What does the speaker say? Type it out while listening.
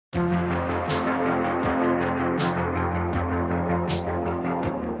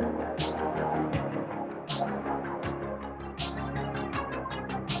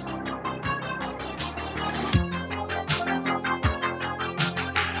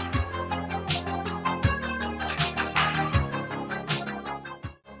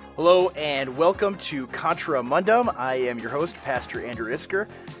Hello and welcome to Contra Mundum. I am your host, Pastor Andrew Isker,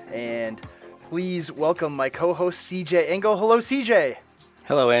 and please welcome my co-host, CJ Engel. Hello, CJ.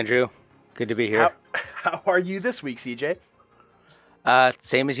 Hello, Andrew. Good to be here. How are you this week, CJ?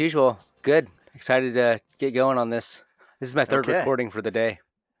 Same as usual. Good. Excited to get going on this. This is my third recording for the day.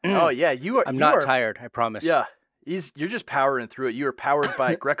 Oh yeah, you are. I'm not tired. I promise. Yeah, you're just powering through it. You are powered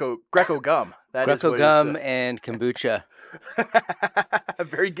by Greco gum. Greco gum and kombucha.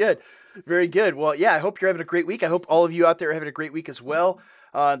 Very good. Very good. Well, yeah, I hope you're having a great week. I hope all of you out there are having a great week as well.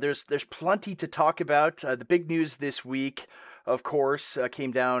 There's plenty to talk about. The big news this week, of course,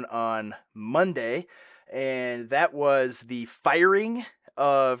 came down on Monday, and that was the firing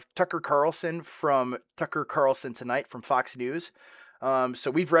of Tucker Carlson from Tucker Carlson Tonight from Fox News.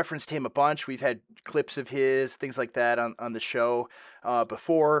 So we've referenced him a bunch. We've had clips of his, things like that on the show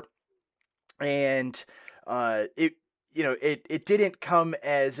before. And it didn't come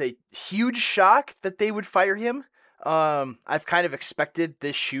as a huge shock that they would fire him. I've kind of expected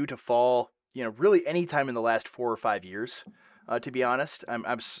this shoe to fall, really any time in the last 4 or 5 years, to be honest.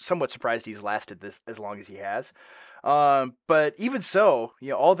 I'm somewhat surprised he's lasted this as long as he has. But even so,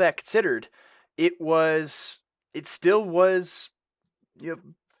 all that considered, it still was,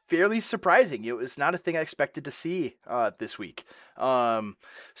 fairly surprising. It was not a thing I expected to see this week. So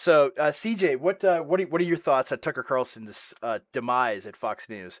CJ, what are your thoughts on Tucker Carlson's demise at Fox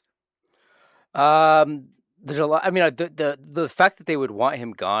News? There's a lot. I mean, the fact that they would want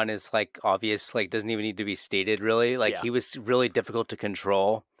him gone is obvious. Doesn't even need to be stated, really. He was really difficult to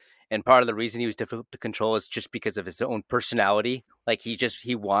control. And part of the reason he was difficult to control is just because of his own personality.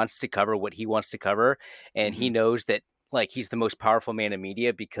 He wants to cover what he wants to cover. And he knows that he's the most powerful man in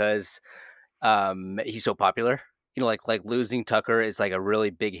media because he's so popular. Losing Tucker is a really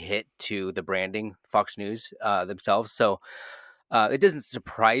big hit to the branding, Fox News themselves. So it doesn't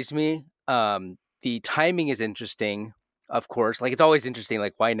surprise me. The timing is interesting, of course. It's always interesting.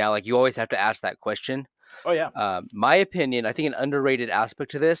 Why now? You always have to ask that question. Oh, yeah. My opinion, I think an underrated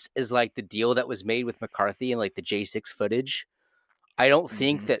aspect to this is the deal that was made with McCarthy and the J6 footage. I don't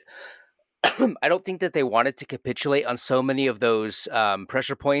think that I don't think that they wanted to capitulate on so many of those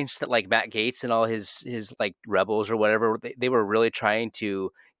pressure points that Matt Gaetz and all his rebels or whatever, they were really trying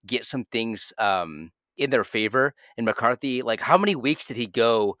to get some things in their favor. And McCarthy, how many weeks did he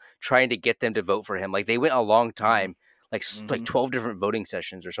go trying to get them to vote for him? They went a long time. 12 different voting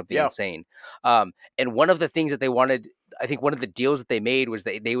sessions or something insane. And one of the things that they wanted, I think one of the deals that they made was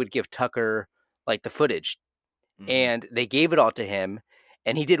that they would give Tucker the footage, and they gave it all to him,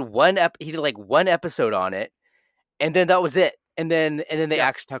 and he did one episode on it, and then that was it. And then they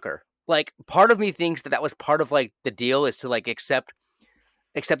axed Tucker. Part of me thinks that was part of the deal is to accept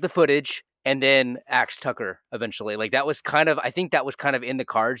the footage and then axe Tucker eventually. That was I think that was kind of in the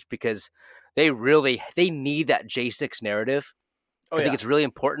cards because they need that J6 narrative. I think it's really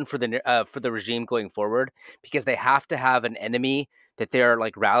important for the regime going forward because they have to have an enemy that they're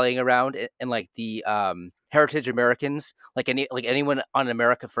rallying around, and the heritage Americans, anyone on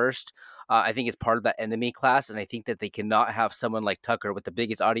America First, I think is part of that enemy class. And I think that they cannot have someone like Tucker with the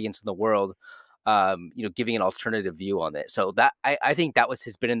biggest audience in the world, giving an alternative view on it. So that I think that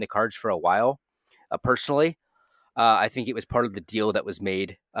has been in the cards for a while. Personally, I think it was part of the deal that was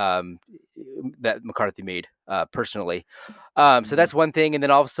made, that McCarthy made, personally. So that's one thing. And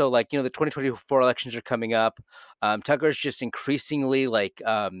then also the 2024 elections are coming up. Tucker's just increasingly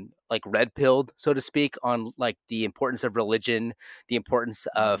red pilled, so to speak, on the importance of religion, the importance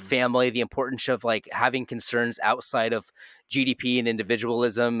of family, the importance of having concerns outside of GDP and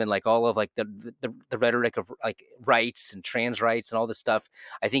individualism, and all of the rhetoric of rights and trans rights and all this stuff.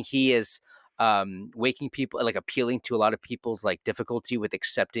 I think he is waking people, appealing to a lot of people's difficulty with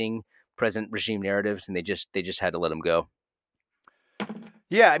accepting present regime narratives, and they just had to let him go.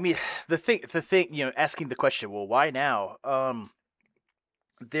 Yeah, I mean, the thing, asking the question, well, why now?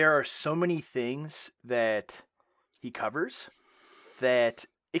 There are so many things that he covers that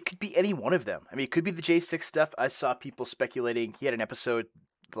it could be any one of them. I mean, it could be the J6 stuff. I saw people speculating. He had an episode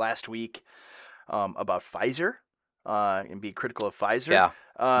last week about Pfizer and being critical of Pfizer.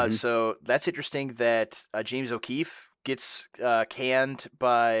 Yeah. So that's interesting that James O'Keefe gets canned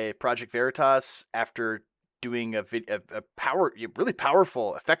by Project Veritas after doing a really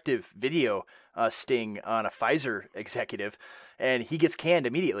powerful, effective video sting on a Pfizer executive, and he gets canned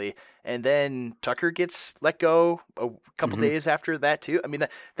immediately. And then Tucker gets let go a couple days after that too. I mean,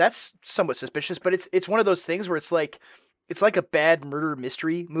 that's somewhat suspicious, but it's one of those things where it's like a bad murder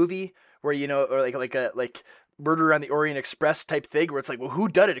mystery movie where or Murder on the Orient Express type thing where it's like, well, who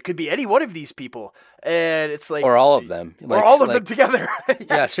done it? It could be any one of these people, and it's like, or all of them, or all of them together. Yeah,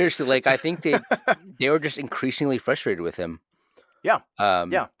 Yes. seriously, like I think they were just increasingly frustrated with him. Yeah,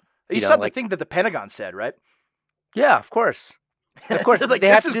 Um, yeah. You you saw know, the like thing that the Pentagon said, right? yeah, of course, Like, they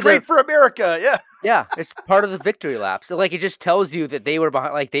this have to is do great for America. Yeah. yeah, it's part of the victory lap. So like it just tells you that they were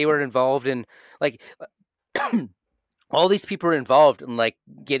behind, like they were involved in like all these people are involved in like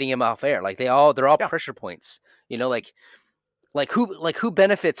getting him off air. Like they're all Yeah. pressure points. You know, who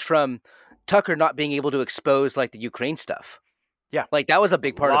benefits from Tucker not being able to expose like the Ukraine stuff? Yeah. Like that was a A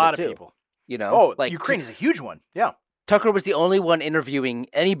big part of it lot of too. people. You know, Oh, like Ukraine is a huge one. Yeah. Tucker was the only one interviewing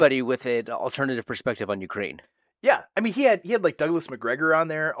anybody with an alternative perspective on Ukraine. Yeah. I mean, he had like Douglas McGregor on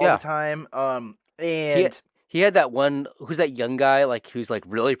there all the Yeah, time. he And he had that one. Who's that young guy? Like who's like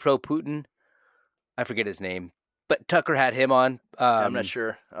really pro Putin? I forget his name, but Tucker had him on. I'm not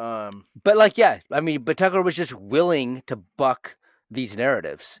sure. But like, yeah, I mean, but Tucker was just willing to buck these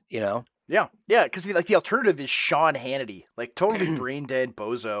narratives, you know? Yeah, yeah, because the alternative is Sean Hannity, like totally brain dead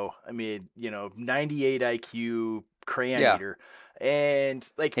bozo. I mean, 98 IQ crayon Yeah. eater, and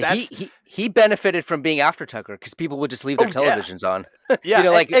like And that's he benefited from being after Tucker because people would just leave their oh yeah, televisions on. yeah,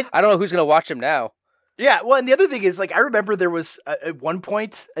 Like I don't know who's gonna watch him now. yeah. Well, and the other thing is like I remember there was at one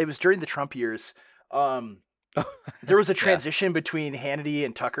point it was during the Trump years. There was a Yeah. transition between Hannity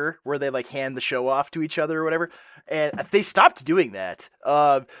and Tucker where they like hand the show off to each other or whatever, and they stopped doing that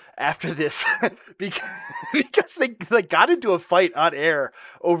after this because they like got into a fight on air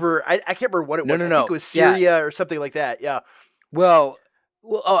over I can't remember what it was. I think it was Syria or something like that. Yeah. Well,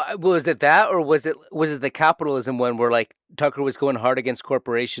 was it that or was it the capitalism one where like Tucker was going hard against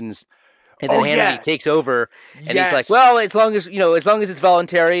corporations? And then Oh Hannity yeah. takes over, and he's like, Yes. "Well, as long as it's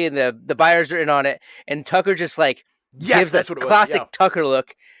voluntary and the buyers are in on it." And Tucker just like Yes, gives that's that what it was. classic Yeah. Tucker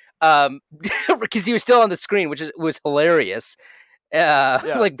look, because he was still on the screen, which was hilarious.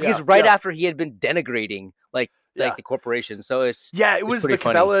 Because after he had been denigrating like the corporation, so it was pretty the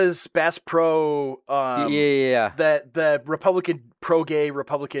funny. Cabela's Bass Pro Yeah. the Republican pro-gay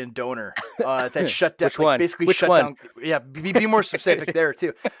Republican donor that shut down Which one? basically Which shut one? down. Yeah, be more specific there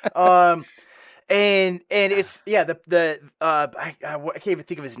too. And it's I can't even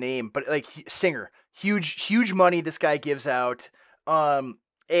think of his name, but like singer, huge money this guy gives out, and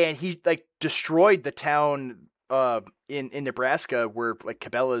he like destroyed the town in Nebraska where like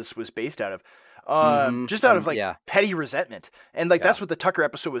Cabela's was based out of. Just out of like petty resentment, and like that's what the Tucker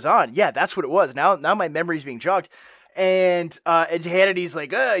episode was on. Yeah, that's what it was. Now my memory's being jogged, and Hannity's like,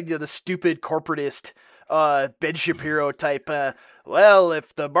 the stupid corporatist, Ben Shapiro type. Well,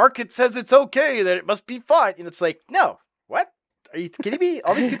 if the market says it's okay, then it must be fine. And it's like, no, what? Are you kidding me?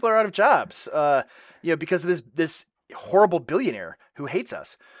 All these people are out of jobs, because of this horrible billionaire who hates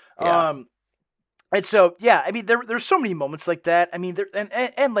us. Yeah. And so, yeah, I mean, there's so many moments like that. I mean,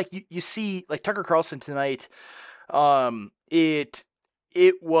 and like you see, like Tucker Carlson tonight, it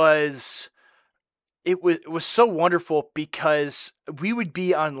was so wonderful because we would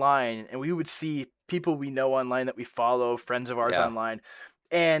be online and we would see people we know online that we follow, friends of ours online,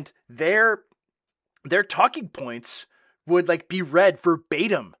 and their talking points would like be read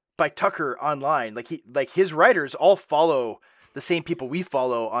verbatim by Tucker online. Like his writers all follow the same people we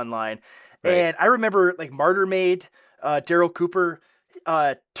follow online. Right. And I remember like Martyr Maid, Daryl Cooper,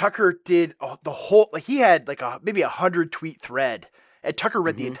 Tucker did the whole, like he had like maybe 100 tweet thread, and Tucker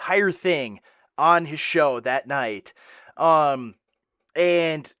read the entire thing on his show that night. And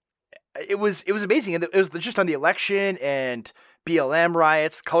it was amazing. And it was just on the election and BLM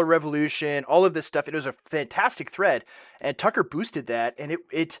riots, Color Revolution, all of this stuff. It was a fantastic thread, and Tucker boosted that, and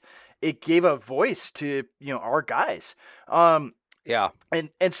it gave a voice to, our guys. Yeah.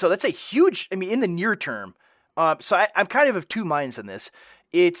 And so that's a huge, I mean, in the near term. So I'm kind of two minds on this.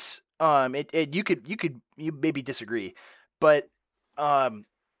 It's you maybe disagree, but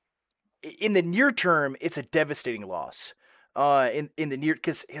in the near term, it's a devastating loss. In the near,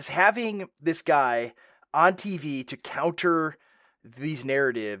 because having this guy on TV to counter these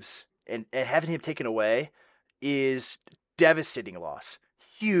narratives and having him taken away is devastating loss.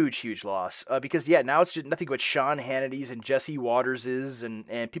 Huge loss, because now it's just nothing but Sean Hannity's and Jesse Waters's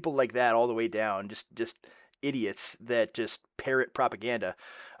and people like that all the way down, just idiots that just parrot propaganda,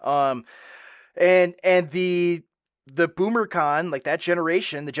 and the boomer con, like that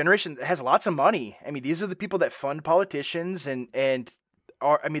generation, the generation that has lots of money. I mean, these are the people that fund politicians and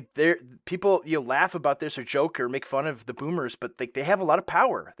are, I mean, they're people, laugh about this or joke or make fun of the boomers, but like they have a lot of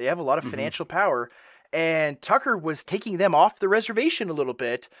power, they have a lot of financial power. And Tucker was taking them off the reservation a little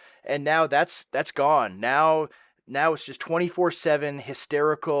bit, and now that's gone. Now it's just 24/7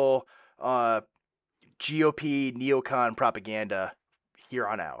 hysterical, GOP neocon propaganda here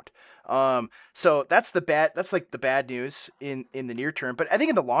on out. So that's like the bad news in the near term. But I think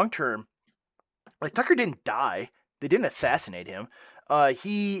in the long term, like Tucker didn't die. They didn't assassinate him.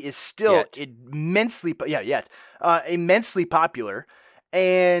 He is still Yet. immensely popular,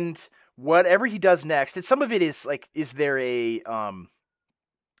 and whatever he does next, and some of it is like, is there a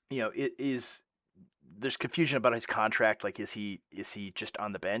is there's confusion about his contract? Like, is he just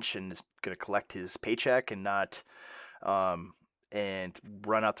on the bench and is going to collect his paycheck and not and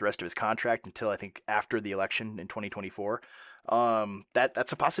run out the rest of his contract until I think after the election in 2024?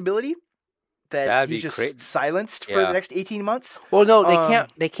 That's a possibility. That That'd he's be just silenced for the next 18 months. Well, no, they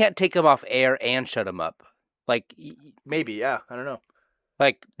can't. They can't take him off air and shut him up. Like maybe, yeah, I don't know.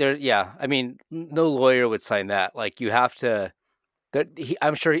 Like there, yeah. I mean, no lawyer would sign that. Like you have to.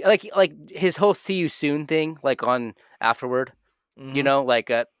 I'm sure. Like his whole "see you soon" thing. Like on afterward. Mm-hmm. You know,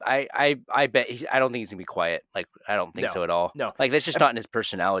 like I bet I don't think he's gonna be quiet. Like I don't think so at all. No, like that's just not in his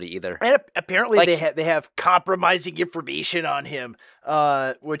personality either. And apparently like, they have compromising information on him,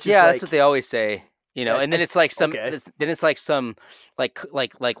 which is that's what they always say. You know, and then it's like some, okay. then it's like some like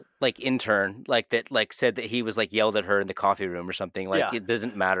intern that said that he was like yelled at her in the coffee room or something. Like it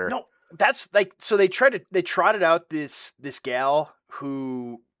doesn't matter. No, that's like, so they trotted out this gal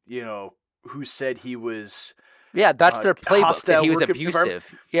who said he was. Yeah, that's their playbook. That he was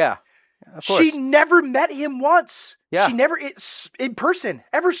abusive. Yeah, of course. She never met him once. Yeah, she never in person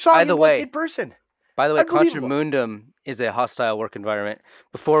ever saw him once in person. By the way, Contra Mundum is a hostile work environment.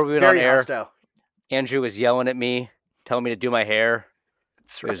 Before we went on air, hostile. Andrew was yelling at me, telling me to do my hair.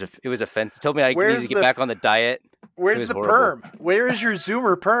 That's right. It was offensive. Told me I needed to get back on the diet. Where's the perm? Where is your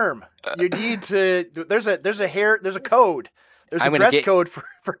Zoomer perm? You need to. There's a code. There's a dress code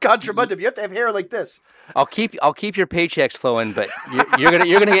for Contra Mundum. You have to have hair like this. I'll keep your paychecks flowing, but you're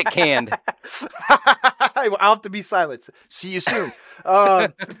gonna get canned. I'll have to be silent. See you soon.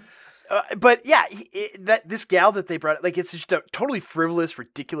 But yeah, this gal that they brought, like, it's just a totally frivolous,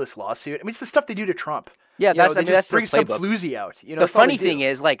 ridiculous lawsuit. I mean, it's the stuff they do to Trump. Yeah, they just bring some floozy out. The funny thing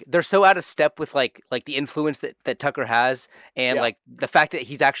is, like, they're so out of step with like the influence that Tucker has, and like the fact that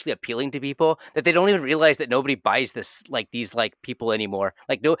he's actually appealing to people, that they don't even realize that nobody buys this, like, these like people anymore.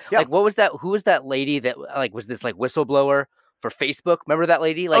 Like like what was that? Who was that lady that like was this like whistleblower for Facebook? Remember that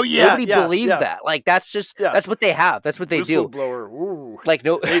lady? Like nobody believes that. Like that's just that's what they have. That's what they do. Whistleblower. Ooh. Like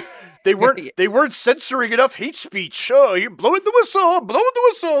no. They weren't censoring enough hate speech. Oh, you're blowing the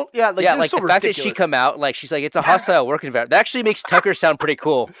whistle. Yeah, like the so fact ridiculous. that she come out, like she's like, it's a hostile work environment. That actually makes Tucker sound pretty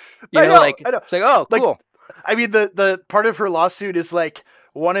cool. I know. It's like, oh, cool. I mean, the part of her lawsuit is like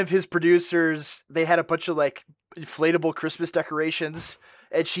one of his producers. They had a bunch of like inflatable Christmas decorations,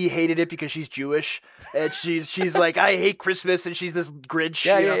 and she hated it because she's Jewish, and she's like, I hate Christmas, and she's this Grinch.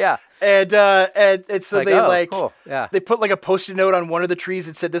 Yeah. And so like, they cool. Yeah. They put like a Post-it note on one of the trees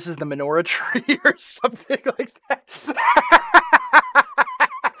and said, "This is the menorah tree" or something like that.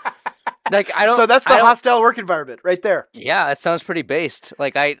 So that's the hostile work environment right there. Yeah, it sounds pretty based.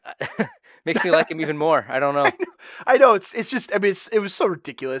 Like makes me like him even more. I don't know. I know. It's just. I mean, it was so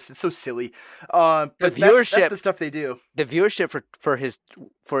ridiculous. It's so silly. But the viewership, that's the stuff they do. The viewership for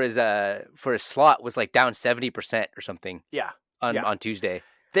his slot was like down 70% or something. Yeah. On Tuesday.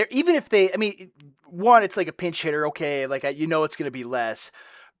 Even if they, I mean, one, it's like a pinch hitter. Okay, like it's going to be less,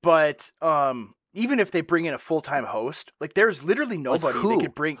 but even if they bring in a full-time host, like there's literally nobody they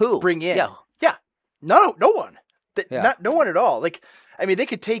could bring in. Yeah. No one. No one at all. Like, I mean, they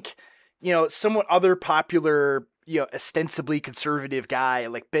could take, somewhat other popular, ostensibly conservative guy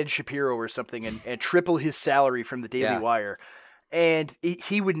like Ben Shapiro or something and triple his salary from the Daily Wire. And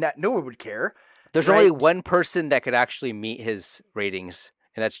he would not, no one would care. There's only one person that could actually meet his ratings,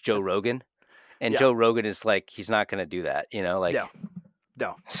 and that's Joe Rogan. And Joe Rogan is like, he's not going to do that, like.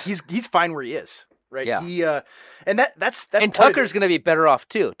 No, he's fine where he is, right? Yeah. And that's and Tucker's going to be better off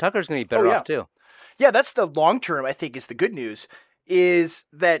too. Yeah, that's the long term. I think is the good news is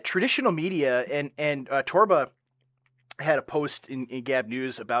that traditional media and Torba had a post in Gab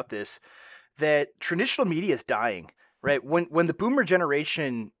News about this, that traditional media is dying, right? When the boomer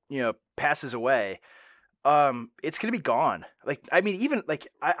generation passes away, it's going to be gone. Like, I mean, even like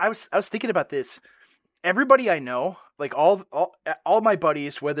I was thinking about this. Everybody I know, like all my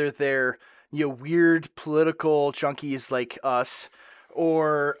buddies, whether they're weird political junkies like us,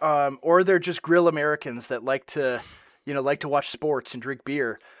 or they're just grill Americans that like to watch sports and drink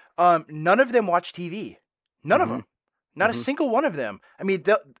beer. None of them watch TV. None of them. Not a single one of them. I mean,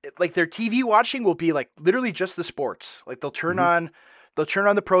 like their TV watching will be like literally just the sports. Like they'll turn on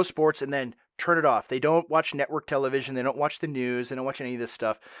the pro sports and then turn it off. They don't watch network television. They don't watch the news. They don't watch any of this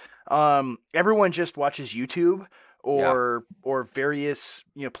stuff. Everyone just watches YouTube Yeah. or various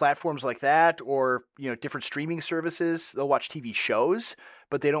platforms like that, or different streaming services. They'll watch TV shows,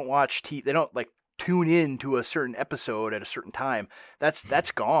 but they don't watch They don't like tune in to a certain episode at a certain time.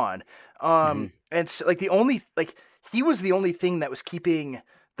 That's gone. Hmm. And so, like, he was the only thing that was keeping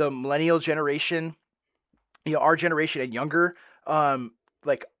the millennial generation, our generation and younger,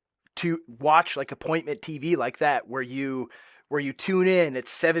 like, to watch like appointment TV like that, where you tune in at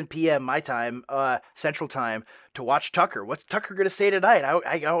 7 p.m. my time, Central Time, to watch Tucker. What's Tucker going to say tonight?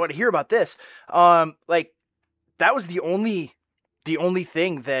 I want to hear about this. Like, that was the only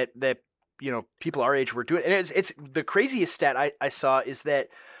thing that people our age were doing. And it's the craziest stat I saw is that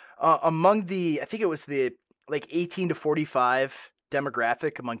among I think it was the like 18 to 45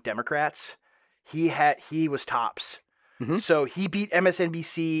 demographic among Democrats, he was tops. Hmm. So he beat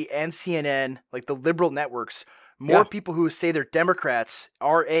MSNBC and CNN, like the liberal networks. More Yeah. people who say they're Democrats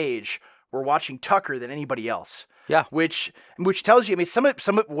our age were watching Tucker than anybody else. Yeah. Which tells you, I mean, some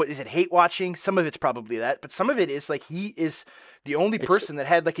of what is it, hate watching? Some of it's probably that, but some of it is like he is the only person that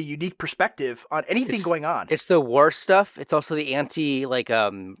had like a unique perspective on anything going on. It's the war stuff. It's also the anti like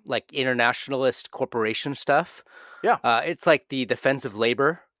internationalist corporation stuff. Yeah. It's like the defense of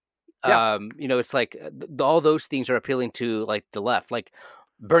labor. Yeah. It's like all those things are appealing to like the left. Like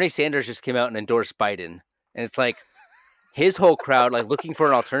Bernie Sanders just came out and endorsed Biden, and it's like his whole crowd, like looking for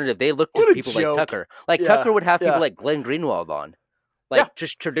an alternative. They looked What to a people joke. like Tucker. Like Yeah, Tucker would have people yeah. like Glenn Greenwald on, like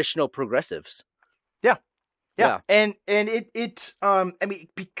just traditional progressives. Yeah. And I mean,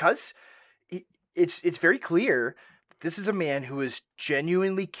 because it's very clear this is a man who is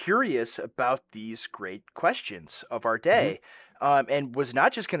genuinely curious about these great questions of our day, and was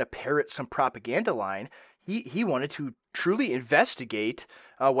not just going to parrot some propaganda line. He wanted to truly investigate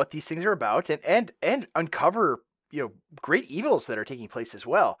what these things are about, and uncover great evils that are taking place as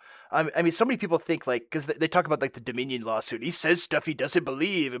well. I mean, so many people think, like, because they talk about like the Dominion lawsuit, he says stuff he doesn't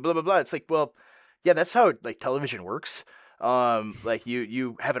believe and blah blah blah. It's like, well, yeah, that's how like television works. Like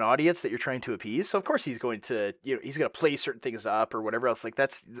you have an audience that you're trying to appease, so of course he's going to he's going to play certain things up or whatever else. Like,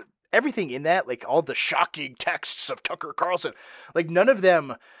 that's everything in that, like all the shocking texts of Tucker Carlson, like none of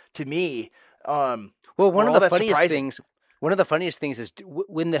them to me. Well, were one all of the that funniest surprising. things. One of the funniest things is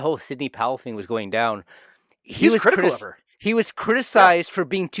when the whole Sidney Powell thing was going down. He was critical of her. He was criticized for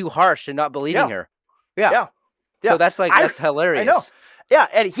being too harsh and not believing her. Yeah. Yeah. So that's that's hilarious. I know. Yeah,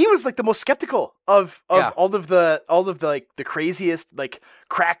 and he was like the most skeptical of all of the like the craziest like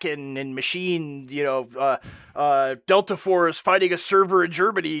Kraken and machine, Delta Force fighting a server in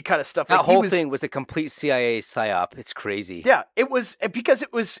Germany kind of stuff. That like, whole thing was a complete CIA psyop. It's crazy. Yeah, it was, because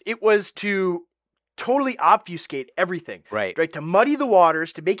it was to totally obfuscate everything. Right. To muddy the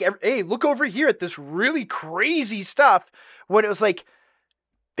waters, to make hey, look over here at this really crazy stuff, when it was like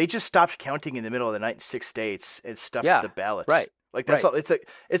they just stopped counting in the middle of the night in 6 states and stuffed the ballots. Right. Like, that's all. It's like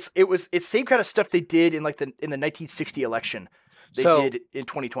it's same kind of stuff they did in like in the 1960 election. They did in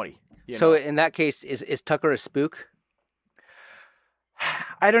 2020. So in that case, is Tucker a spook?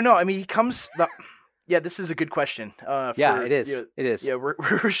 I don't know. I mean, he comes. Yeah, this is a good question. It is. It is. Yeah,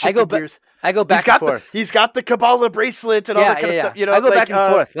 we're shifting gears. I go back and forth. He's got the Kabbalah bracelet and all that kind of stuff. I go back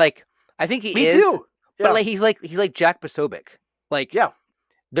and forth. Like, I think he is. Me too. Yeah. But like he's like Jack Posobiec. Like,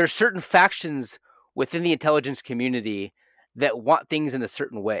 there's certain factions within the intelligence community that want things in a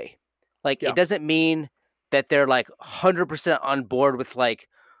certain way. Like, it doesn't mean that they're like 100% on board with like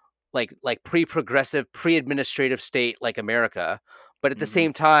pre-progressive, pre-administrative state like America, but at the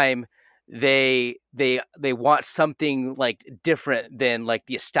same time, they want something like different than like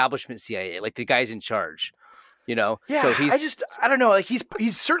the establishment CIA, like the guys in charge, Yeah. So I don't know. Like,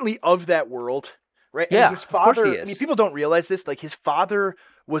 he's certainly of that world, right? Yeah. And his father, of course he is. I mean, people don't realize this. Like, his father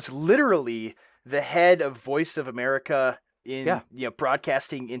was literally the head of Voice of America in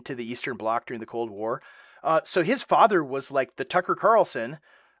broadcasting into the Eastern Bloc during the Cold War. So his father was like the Tucker Carlson,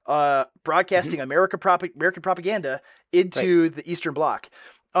 broadcasting American propaganda into the Eastern Bloc.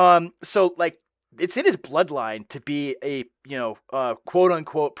 So like, it's in his bloodline to be a quote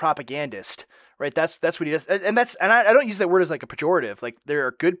unquote propagandist, right? That's what he does, and I don't use that word as like a pejorative. Like, there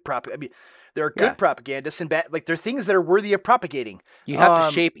are good there are good propagandists and bad. Like, there are things that are worthy of propagating. You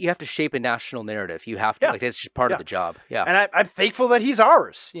have to shape a national narrative. You have to like, that's just part of the job. Yeah, and I'm thankful that he's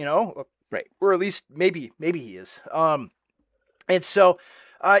ours. Right, or at least maybe he is. And so,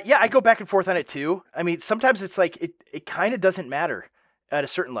 I go back and forth on it too. I mean, sometimes it's like it kind of doesn't matter at a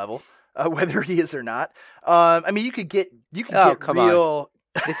certain level whether he is or not. I mean, you could get come real.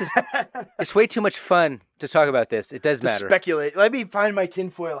 On. This is it's way too much fun to talk about this. It does matter. Speculate. Let me find my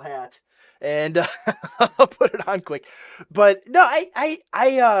tinfoil hat and I'll put it on quick. But no,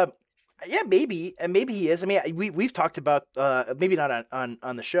 yeah, maybe, and maybe he is. I mean, we've talked about maybe not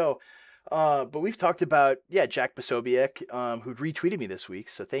on the show, but we've talked about Jack Posobiec, who retweeted me this week.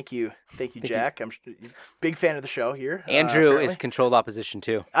 So thank you, Thank you. Jack. I'm big fan of the show here. Andrew is Apparently, controlled opposition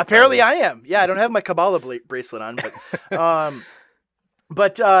too, by the apparently way. I am. Yeah, I don't have my Kabbalah bracelet on,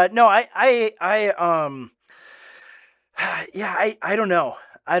 but no, yeah, I don't know.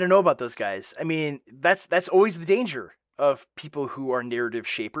 I don't know about those guys. I mean, that's always the danger of people who are narrative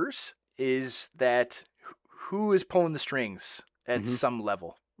shapers is that who is pulling the strings at Hmm. some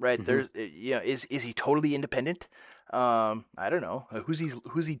level, right? Hmm. Is he totally independent? I don't know. Who's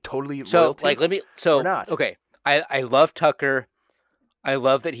he totally loyal So to like or not? okay. I love Tucker. I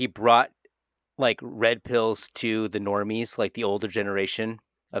love that he brought like red pills to the normies, like the older generation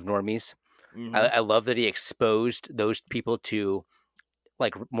of normies. Mm-hmm. I love that he exposed those people to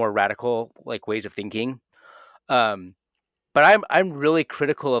like more radical like ways of thinking. Um, but I'm really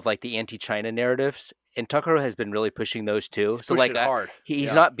critical of like the anti-China narratives, and Tucker has been really pushing those too. He's So pushed like it hard. he's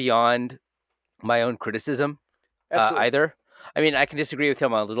Yeah, not beyond my own criticism absolutely. either. I mean, I can disagree with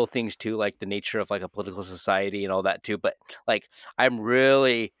him on little things too, like the nature of like a political society and all that too. But like, I'm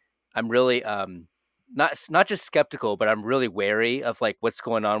really, I'm really, not just skeptical, but I'm really wary of like what's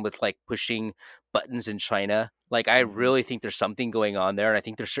going on with like pushing buttons in China. Like, I Mm-hmm. really think there's something going on there, and I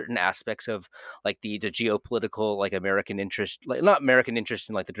think there's certain aspects of like the geopolitical like American interest, like not American interest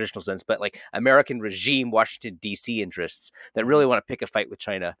in like the traditional sense, but like American regime, Washington D.C. interests that Mm-hmm. really want to pick a fight with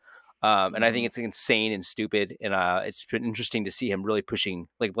China. And I think Mm-hmm. it's insane and stupid. And it's been interesting to see him really pushing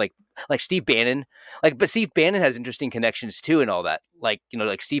like Steve Bannon. But Steve Bannon has interesting connections too and all that. Like,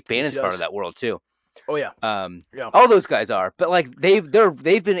 like Steve Yes, Bannon's he part of does. that world too. Oh yeah, Um, yeah. all those guys are, but like they've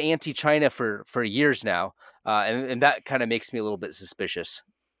been anti-China for years now, and that kind of makes me a little bit suspicious.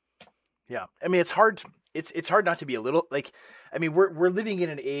 Yeah, I mean it's hard. It's hard not to be a little like. I mean we're living in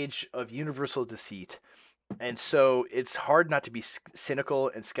an age of universal deceit, and so it's hard not to be cynical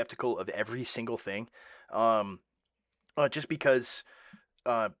and skeptical of every single thing, um, just because.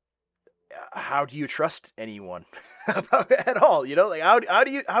 How do you trust anyone at all? Like how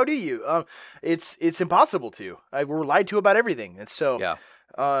do you? It's impossible to. We're lied to about everything, and so, Yeah.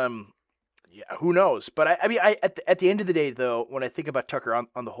 um, yeah, who knows? But I mean, at the end of the day, though, when I think about Tucker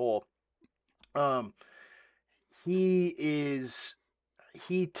on the whole, um, he is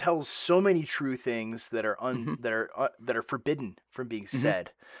he tells so many true things that are Hmm. that are forbidden from being Hmm.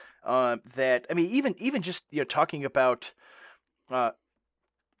 said. That I mean, even just talking about uh,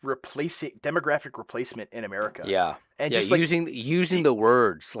 replacing demographic replacement in America, Yeah. and Yeah. just like Using the the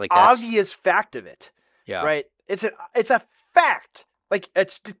words like that's obvious fact of it, yeah. right? It's a fact, like a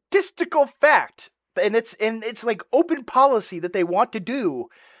statistical fact, and it's like open policy that they want to do,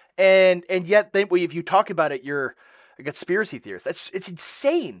 and yet then if you talk about it, you're a conspiracy theorist. It's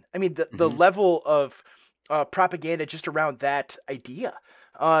insane. I mean, the Hmm. level of propaganda just around that idea.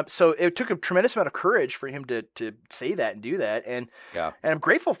 So it took a tremendous amount of courage for him to say that and do that, Yeah. and I'm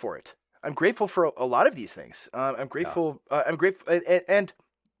grateful for it. I'm grateful for a lot of these things. I'm Yeah. grateful. I'm grateful, and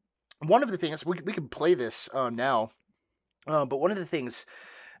one of the things we can play this now, but one of the things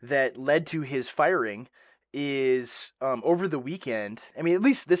that led to his firing is over the weekend. I mean, at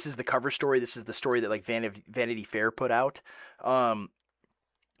least this is the cover story. This is the story that like Vanity Fair put out. Um,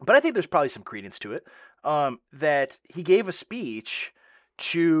 but I think there's probably some credence to it. That he gave a speech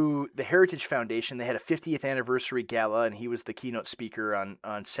to the Heritage Foundation. They had a 50th anniversary gala, and he was the keynote speaker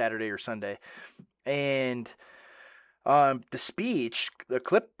on Saturday or Sunday. And the speech, the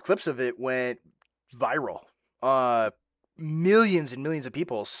clips of it went viral. Millions and millions of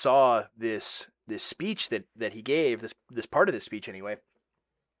people saw this speech that he gave, this part of this speech anyway.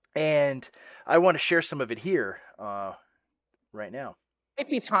 And I want to share some of it here right now. It might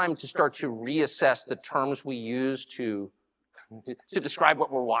be time to start to reassess the terms we use to describe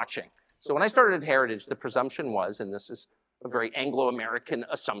what we're watching. So when I started at Heritage, the presumption was, and this is a very Anglo-American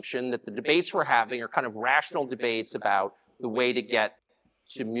assumption, that the debates we're having are kind of rational debates about the way to get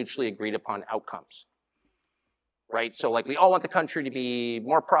to mutually agreed upon outcomes. Right? So like we all want the country to be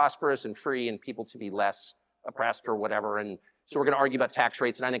more prosperous and free and people to be less oppressed or whatever. And so we're going to argue about tax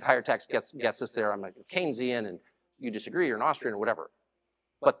rates. And I think higher tax gets us there. I'm like Keynesian and you disagree, you're an Austrian or whatever.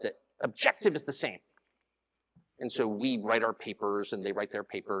 But the objective is the same. And so we write our papers and they write their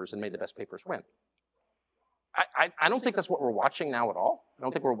papers and may the best papers win. I don't think that's what we're watching now at all. I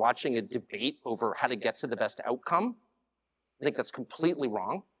don't think we're watching a debate over how to get to the best outcome. I think that's completely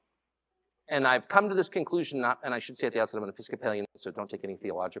wrong. And I've come to this conclusion, and I should say at the outset, I'm an Episcopalian, so don't take any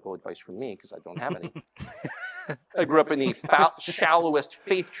theological advice from me, because I don't have any. I grew up in the shallowest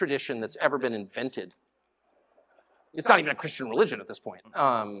faith tradition that's ever been invented. It's not even a Christian religion at this point,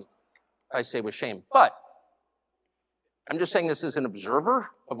 I say with shame. But I'm just saying this as an observer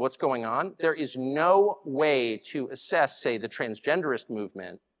of what's going on. There is no way to assess, say, the transgenderist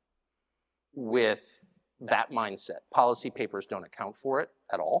movement with that mindset. Policy papers don't account for it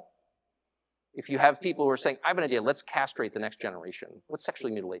at all. If you have people who are saying, I have an idea, let's castrate the next generation. Let's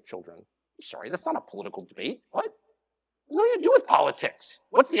sexually mutilate children. I'm sorry, that's not a political debate. What? It has nothing to do with politics.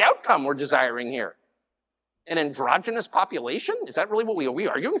 What's the outcome we're desiring here? An androgynous population? Is that really what are we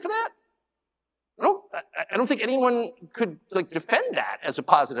arguing for that? I don't think anyone could defend that as a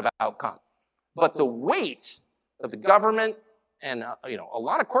positive outcome. But the weight of the government and a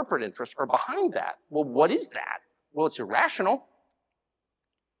lot of corporate interests are behind that. Well, what is that? Well, it's irrational.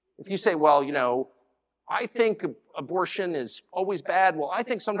 If you say, well, I think abortion is always bad. Well, I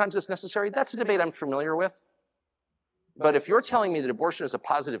think sometimes it's necessary. That's a debate I'm familiar with. But if you're telling me that abortion is a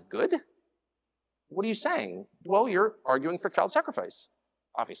positive good, what are you saying? Well, you're arguing for child sacrifice,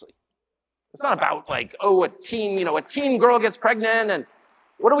 obviously. It's not about a teen girl gets pregnant and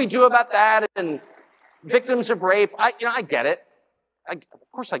what do we do about that? And victims of rape. I get it.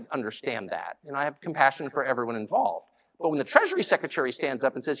 Of course I understand that. And I have compassion for everyone involved. But when the Treasury Secretary stands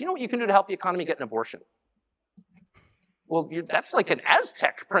up and says, you know what you can do to help the economy, get an abortion. Well, that's like an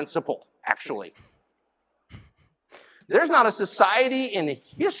Aztec principle, actually. There's not a society in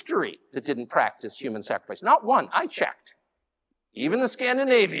history that didn't practice human sacrifice. Not one. I checked. Even the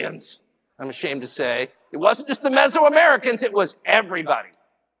Scandinavians, I'm ashamed to say. It wasn't just the Mesoamericans, it was everybody.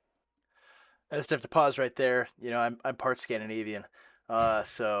 I just have to pause right there. I'm part Scandinavian. And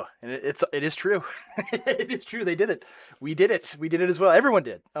it is true. It is true. They did it. We did it. We did it as well. Everyone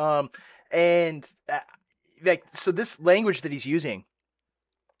did. So this language that he's using,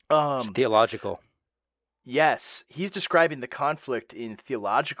 it's theological. Yes, he's describing the conflict in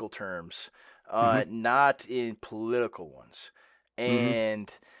theological terms, not in political ones.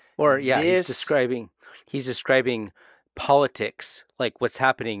 And he's describing politics, like what's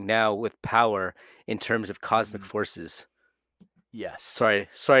happening now with power in terms of cosmic forces. Yes. Sorry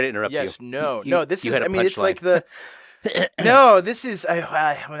to interrupt you. Yes, no. This is. It's line. like the. No, this is.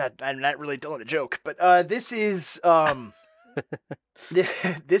 I'm not really telling a joke, but this is.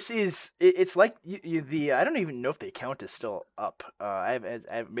 This is. It's like the. I don't even know if the account is still up. I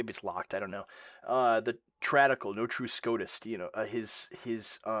have maybe it's locked. I don't know. The Tradical, no true Scotist.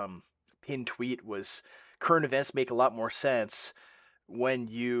 His pinned tweet was, current events make a lot more sense when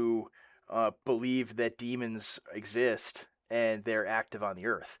you believe that demons exist and they're active on the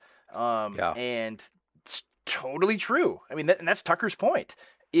earth. And it's totally true. I mean, and that's Tucker's point,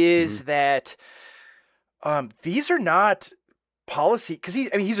 is that these are not policy, because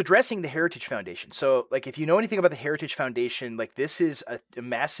he's addressing the Heritage Foundation. So, if you know anything about the Heritage Foundation, this is a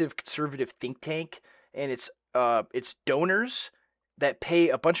massive conservative think tank, and it's donors that pay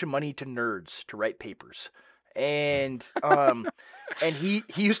a bunch of money to nerds to write papers. And and he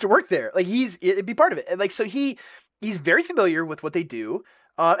used to work there. It'd be part of it. And so he's very familiar with what they do.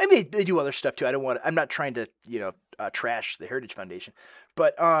 And they do other stuff too. I'm not trying to, trash the Heritage Foundation,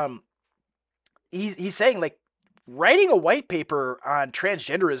 but he's saying writing a white paper on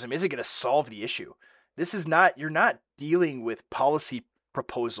transgenderism isn't going to solve the issue. You're not dealing with policy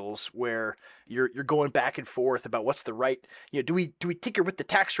proposals where you're going back and forth about what's the right, do we tinker with the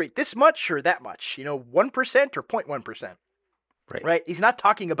tax rate this much or that much, 1% or 0.1%. Right. He's not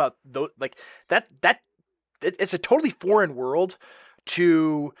talking about those that it's a totally foreign world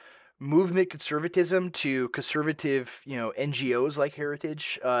to movement conservatism, to conservative, NGOs like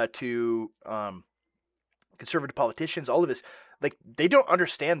Heritage, to conservative politicians, all of this. They don't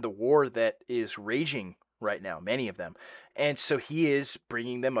understand the war that is raging right now, many of them. And so he is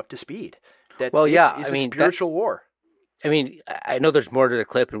bringing them up to speed. That is a spiritual war. I know there's more to the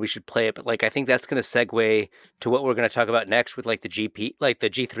clip and we should play it, but I think that's going to segue to what we're going to talk about next with the GP, the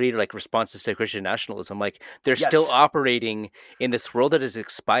G3, responses to Christian nationalism. They're still operating in this world that has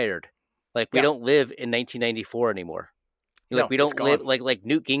expired. We don't live in 1994 anymore. We don't live like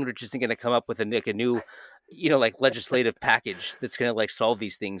Newt Gingrich isn't going to come up with a new, legislative package that's going to solve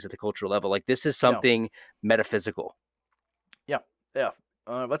these things at the cultural level. This is something metaphysical. Yeah. Yeah.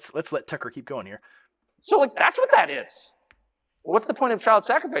 Let's let Tucker keep going here. So, that's what that is. Well, what's the point of child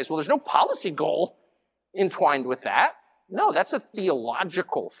sacrifice? Well, there's no policy goal entwined with that. No, that's a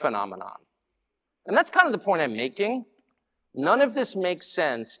theological phenomenon. And that's kind of the point I'm making. None of this makes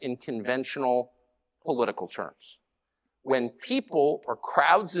sense in conventional political terms. When people or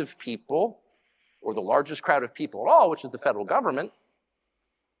crowds of people or the largest crowd of people at all, which is the federal government,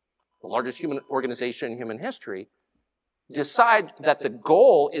 the largest human organization in human history, decide that the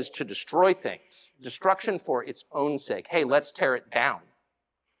goal is to destroy things, destruction for its own sake. Hey, let's tear it down.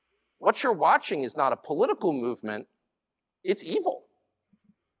 What you're watching is not a political movement, it's evil.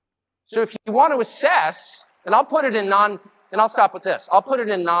 So if you want to assess, and I'll put it in and I'll stop with this. I'll put it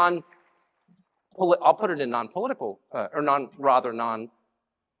in non-political, or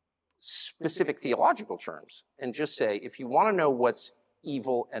non-specific theological terms, and just say, if you want to know what's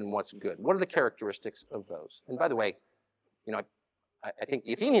evil and what's good, what are the characteristics of those? And by the way, I think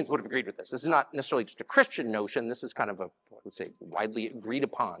the Athenians would have agreed with this. This is not necessarily just a Christian notion. This is kind of I would say, widely agreed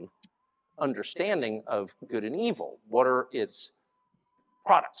upon understanding of good and evil. What are its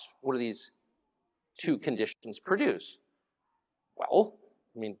products? What do these two conditions produce? Well,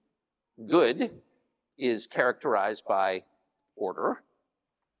 good is characterized by order,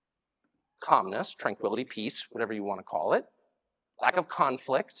 calmness, tranquility, peace, whatever you want to call it, lack of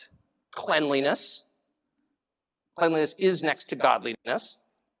conflict, cleanliness. Cleanliness is next to godliness.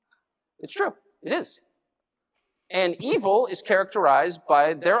 It's true, it is. And evil is characterized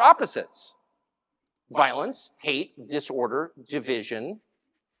by their opposites: violence, hate, disorder, division,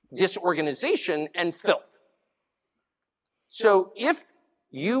 disorganization, and filth. So if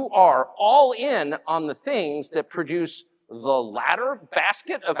you are all in on the things that produce the latter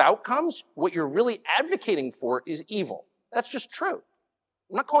basket of outcomes, what you're really advocating for is evil. That's just true.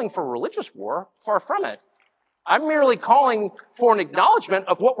 I'm not calling for a religious war, far from it. I'm merely calling for an acknowledgement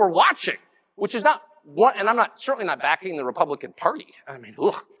of what we're watching, which is not one, and I'm certainly not backing the Republican Party.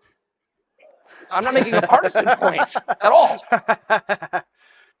 Ugh. I'm not making a partisan point at all.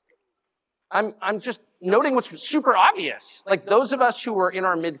 I'm just noting what's super obvious. Like, those of us who are in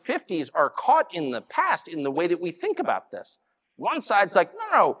our mid-50s are caught in the past in the way that we think about this. One side's like,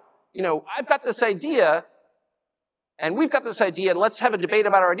 no, I've got this idea, and we've got this idea, and let's have a debate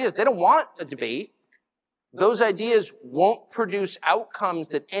about our ideas. They don't want a debate. Those ideas won't produce outcomes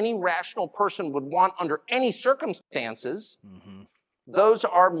that any rational person would want under any circumstances. Mm-hmm. Those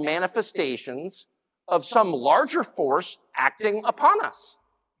are manifestations of some larger force acting upon us.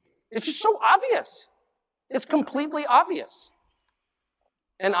 It's just so obvious. It's completely obvious.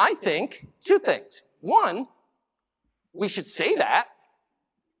 And I think two things. One, we should say that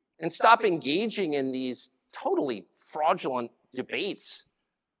and stop engaging in these totally fraudulent debates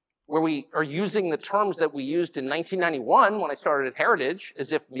where we are using the terms that we used in 1991 when I started at Heritage,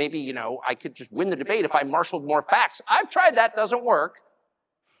 as if maybe, I could just win the debate if I marshaled more facts. I've tried that, doesn't work.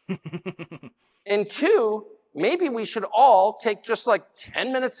 And two, maybe we should all take just like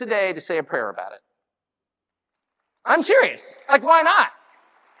 10 minutes a day to say a prayer about it. I'm serious. Like, why not?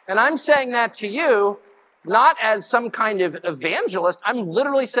 And I'm saying that to you, not as some kind of evangelist. I'm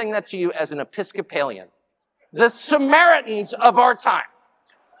literally saying that to you as an Episcopalian. The Samaritans of our time.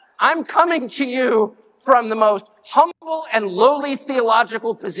 I'm coming to you from the most humble and lowly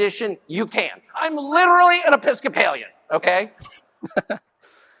theological position you can. I'm literally an Episcopalian, okay?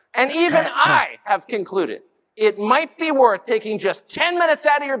 And even I have concluded it might be worth taking just 10 minutes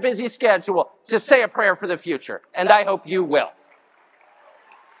out of your busy schedule to say a prayer for the future. And I hope you will.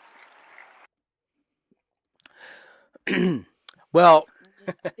 Well,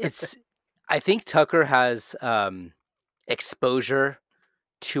 I think Tucker has exposure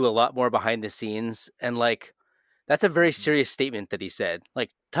to a lot more behind the scenes, and like, that's a very serious statement that he said. Like,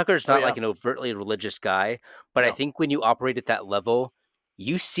 Tucker's not like an overtly religious guy, but I think when you operate at that level,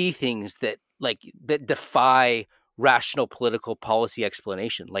 you see things that defy rational political policy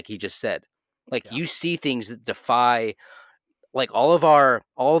explanation, like he just said. Like, you see things that defy like all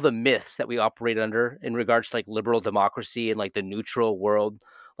the myths that we operate under in regards to like liberal democracy and like the neutral world,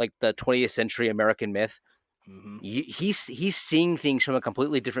 like the 20th century American myth. Mm-hmm. He's seeing things from a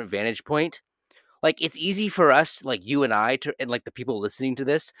completely different vantage point. Like, it's easy for us, like you and I, and like the people listening to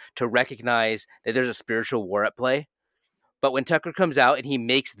this, to recognize that there's a spiritual war at play. But when Tucker comes out and he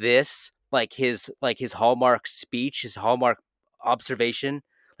makes this like his hallmark speech, his hallmark observation,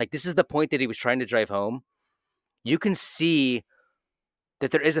 like this is the point that he was trying to drive home. You can see that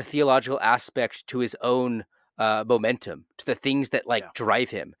there is a theological aspect to his own momentum, to the things that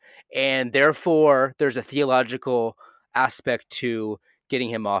drive him. And therefore there's a theological aspect to getting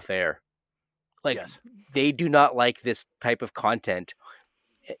him off air. Like, they do not like this type of content,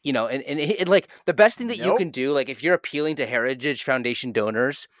 and like the best thing that you can do, like if you're appealing to Heritage Foundation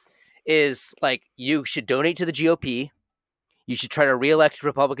donors, is like, you should donate to the GOP. You should try to reelect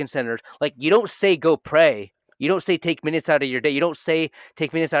Republican senators. Like, you don't say go pray. You don't say take minutes out of your day. You don't say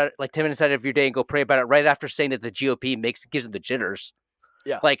take minutes out, like 10 minutes out of your day and go pray about it right after saying that the GOP gives them the jitters.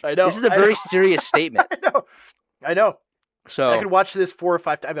 Yeah, Like, I know. this is a I very know. serious statement. I know. I So, could watch this 4 or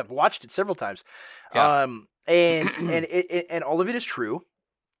 5 times. I've watched it several times. yeah. And all of it is true.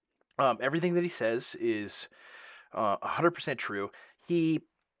 Everything that he says is 100% true. And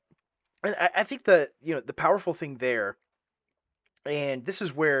I think the powerful thing there, and this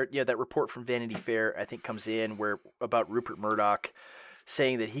is where that report from Vanity Fair I think comes in, where about Rupert Murdoch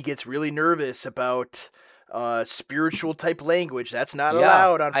saying that he gets really nervous about spiritual type language that's not Yeah,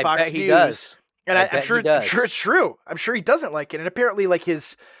 allowed on I bet Fox he News. does. And I I'm bet he sure does. it's true. I'm sure he doesn't like it. And apparently, like he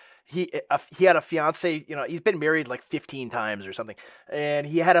had a fiance. He's been married like 15 times or something, and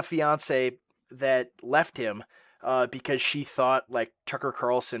he had a fiance that left him because she thought like Tucker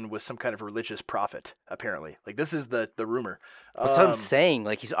Carlson was some kind of religious prophet. Apparently, like this is the rumor. That's what I'm saying.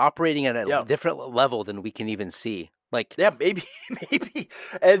 Like, he's operating at a Yeah. different level than we can even see. Like, Yeah, maybe, maybe,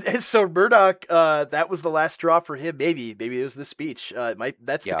 and so Murdoch, that was the last straw for him. Maybe it was the speech.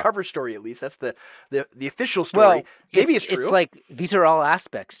 That's the yeah. cover story at least. That's the official story. Well, Maybe it's true. It's like these are all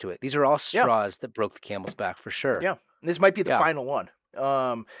aspects to it. These are all Yeah. straws that broke the camel's back for sure. Yeah, and this might be the Yeah. final one.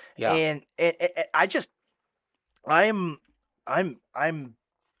 Yeah. And I just, I'm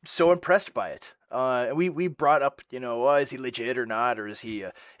so impressed by it. We brought up, is he legit or not, or is he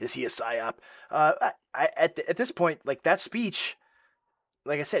a psyop? At this point, like that speech,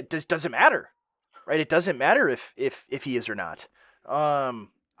 like I said, doesn't matter, right? It doesn't matter if he is or not.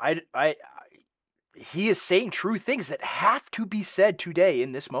 He is saying true things that have to be said today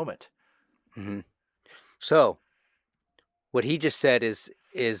in this moment. Mm-hmm. So, what he just said is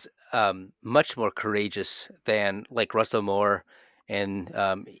much more courageous than like Russell Moore and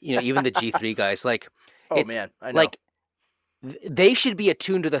even the G3 guys. Like, oh man, I know. Like they should be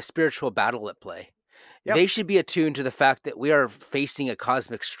attuned to the spiritual battle at play. Yep. They should be attuned to the fact that we are facing a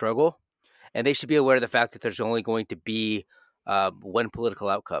cosmic struggle, and they should be aware of the fact that there's only going to be one political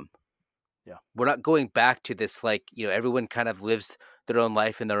outcome. Yeah, we're not going back to this like everyone kind of lives their own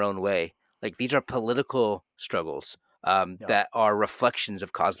life in their own way. Like these are political struggles that are reflections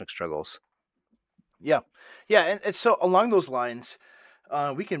of cosmic struggles. Yeah, and so along those lines,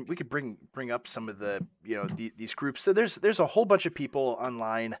 we could bring up some of the these groups. So there's a whole bunch of people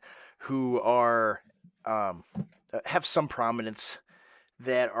online who are have some prominence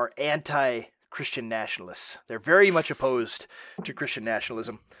that are anti-Christian nationalists. They're very much opposed to Christian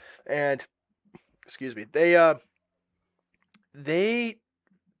nationalism, and excuse me, they've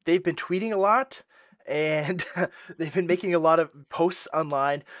been tweeting a lot, and they've been making a lot of posts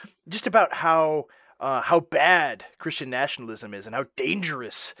online just about how bad Christian nationalism is and how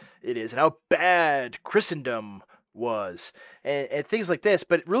dangerous it is and how bad Christendom was and things like this.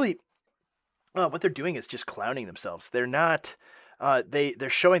 But really, what they're doing is just clowning themselves. They're not. They're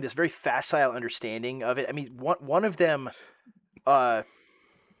showing this very facile understanding of it. I mean, one of them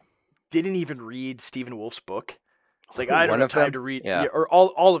didn't even read Stephen Wolf's book. It's like, I don't have time to read, or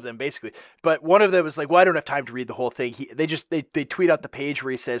all of them basically. But one of them was like, well, I don't have time to read the whole thing. They tweet out the page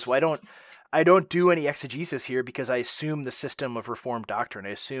where he says, well, I don't do any exegesis here because I assume the system of Reformed doctrine. I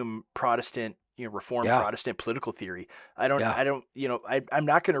assume Protestant, Reformed Protestant political theory. I'm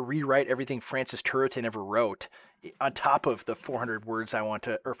not going to rewrite everything Francis Turretin ever wrote on top of the 400 words I want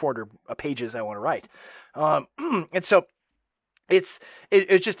to, or 400 pages I want to write. And so it's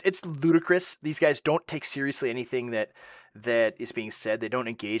ludicrous. These guys don't take seriously anything that is being said. They don't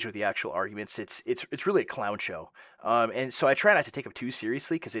engage with the actual arguments. It's really a clown show. And so I try not to take them too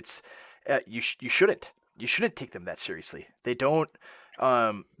seriously because it's you shouldn't take them that seriously. They don't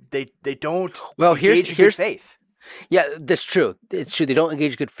they don't engage in good faith. Yeah, that's true. It's true. They don't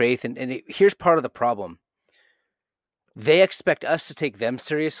engage good faith, and here's part of the problem. They expect us to take them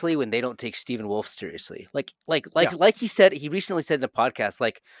seriously when they don't take Stephen Wolf seriously. Like he said, he recently said in a podcast,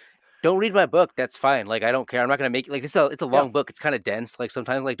 like, don't read my book. That's fine. Like, I don't care. I'm not going to make it. Like, it's a long book. It's kind of dense. Like,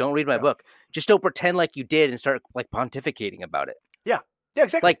 sometimes, like, don't read my book. Just don't pretend like you did and start, like, pontificating about it. Yeah. Yeah,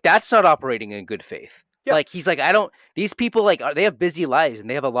 exactly. Like, that's not operating in good faith. Yeah. Like, he's like, these people, like, they have busy lives and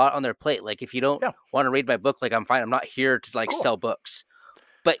they have a lot on their plate. Like, if you don't want to read my book, like, I'm fine. I'm not here to, like, sell books.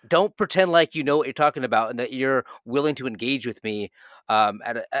 But don't pretend like you know what you're talking about and that you're willing to engage with me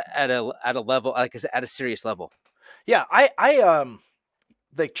at a level, like at a serious level. Yeah, I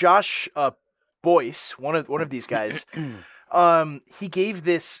like Josh Boyce, one of these guys. He gave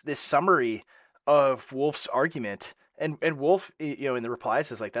this summary of Wolf's argument, and Wolf, in the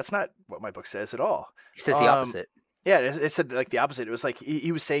replies is like, that's not what my book says at all. He says the opposite. Yeah, it said like the opposite. It was like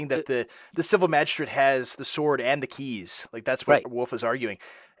he was saying that the civil magistrate has the sword and the keys. Like that's what Wolf was arguing,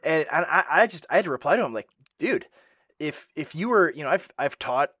 and I had to reply to him like, dude, if you were, I've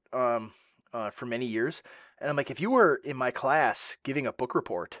taught for many years, And I'm like, if you were in my class giving a book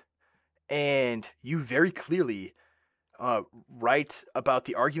report and you very clearly write about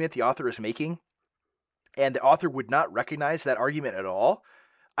the argument the author is making, and the author would not recognize that argument at all,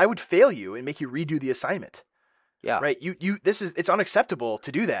 I would fail you and make you redo the assignment. Yeah. Right? It's unacceptable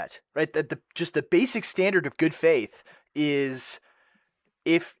to do that. Right? That just the basic standard of good faith is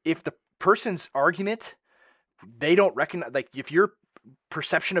if the person's argument they don't recognize, like if your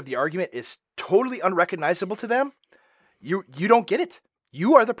perception of the argument is totally unrecognizable to them, you don't get it.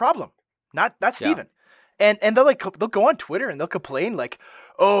 You are the problem, not Steven. And they'll go on Twitter and they'll complain like,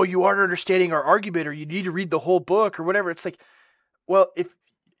 "Oh, you aren't understanding our argument, or you need to read the whole book, or whatever." It's like, well,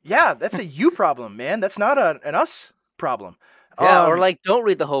 that's a you problem, man. That's not an us problem. Yeah, or like don't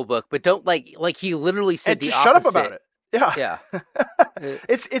read the whole book, but don't like he literally said and the just opposite. shut up about it. Yeah. Yeah.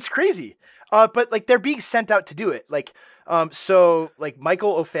 It's crazy. But like they're being sent out to do it. Like so like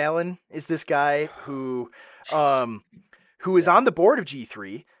Michael O'Fallon is this guy who is on the board of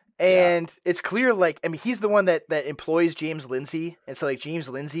G3. And it's clear, like, I mean, he's the one that employs James Lindsay. And so, like, James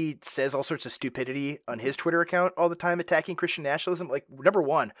Lindsay says all sorts of stupidity on his Twitter account all the time, attacking Christian nationalism. Like, number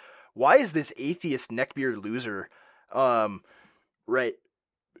one, why is this atheist neckbeard loser, right,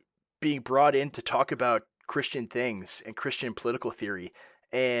 being brought in to talk about Christian things and Christian political theory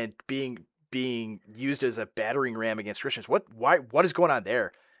and being used as a battering ram against Christians? What is going on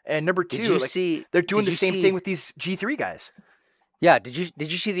there? And number two, they're doing the same thing with these G3 guys. Yeah, did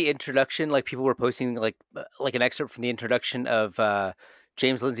you see the introduction? Like people were posting like an excerpt from the introduction of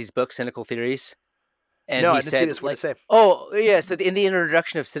James Lindsay's book, Cynical Theories. And no, he I didn't said, see this. What did it say? Oh, yeah. So in the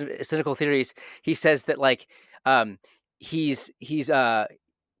introduction of Cynical Theories, he says that like he's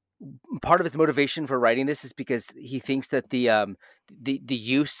part of his motivation for writing this is because he thinks that the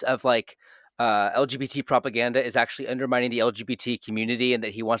use of like LGBT propaganda is actually undermining the LGBT community, and that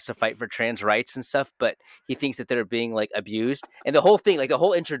he wants to fight for trans rights and stuff, but he thinks that they're being like abused. And the whole thing, like the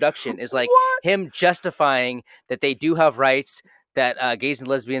whole introduction is like him justifying that they do have rights, that gays and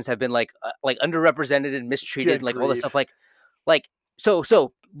lesbians have been like underrepresented and mistreated, and like all this stuff. Like so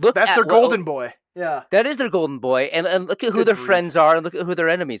look, that's their golden boy. Yeah, that is their golden boy, and look at who their friends are, and look at who their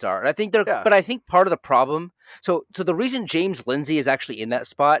enemies are. And I think but I think part of the problem. So the reason James Lindsay is actually in that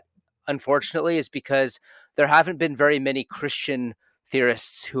spot, unfortunately, is because there haven't been very many Christian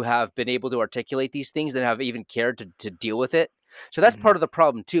theorists who have been able to articulate these things that have even cared to deal with it. So that's part of the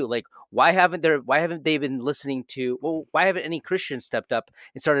problem too. Like, why haven't they been listening to? Well, why haven't any Christians stepped up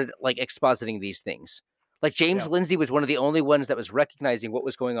and started like expositing these things? Like James Lindsay was one of the only ones that was recognizing what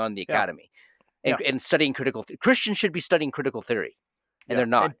was going on in the academy and studying critical. Christians should be studying critical theory, and they're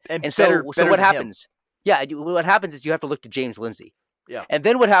not. And so what happens? Yeah, what happens is you have to look to James Lindsay. Yeah. And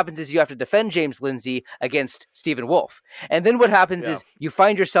then what happens is you have to defend James Lindsay against Stephen Wolfe. And then what happens is you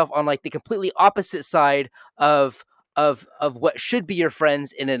find yourself on like the completely opposite side of what should be your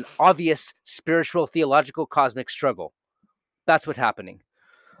friends in an obvious spiritual, theological, cosmic struggle. That's what's happening.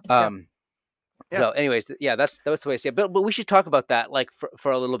 So anyways, that's the way I see it. But we should talk about that like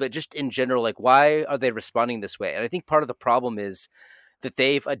for a little bit, just in general, like why are they responding this way? And I think part of the problem is that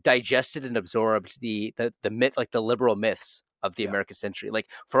they've digested and absorbed the myth, like the liberal myths of the American century. Like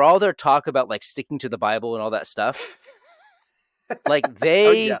for all their talk about like sticking to the Bible and all that stuff, like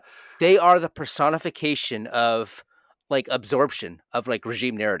they are the personification of like absorption of like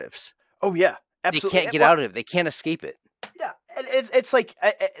regime narratives. Oh yeah, absolutely. They can't get out of it. They can't escape it. Yeah, and it's like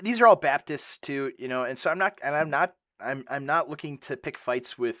these are all Baptists too, you know, and so I'm not looking to pick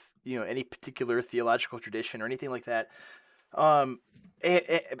fights with, you know, any particular theological tradition or anything like that. But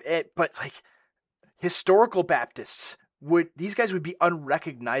like historical Baptists these guys would be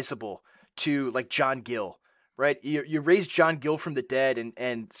unrecognizable to like John Gill, right? You raise John Gill from the dead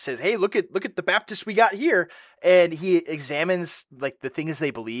and says, hey, look at the Baptists we got here, and he examines like the things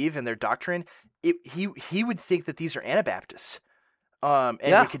they believe and their doctrine. He would think that these are Anabaptists, and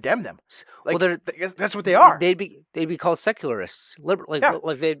would condemn them. Like, well, that's what they are. They'd be called secularists,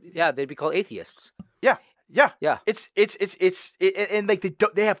 they'd be called atheists. Yeah. It's and like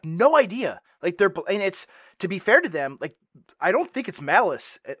they have no idea. Like and it's, to be fair to them, like I don't think it's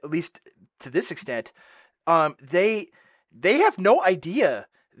malice, at least to this extent. They have no idea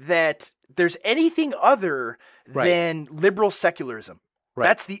that there's anything other than liberal secularism.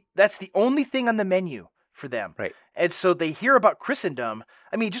 Right. That's the only thing on the menu for them. Right. And so they hear about Christendom.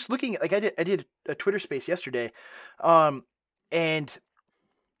 I mean, just looking at, like I did a Twitter space yesterday, and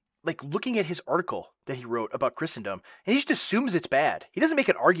like looking at his article that he wrote about Christendom, and he just assumes it's bad. He doesn't make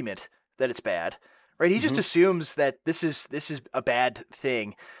an argument that it's bad, right? He just Mhm. assumes that this is a bad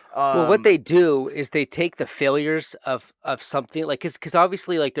thing. Well, what Um, they do is they take the failures of something like because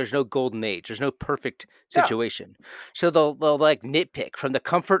obviously like there's no golden age, there's no perfect yeah, situation, so they'll like nitpick from the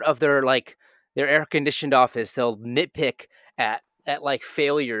comfort of their air conditioned office. They'll nitpick at like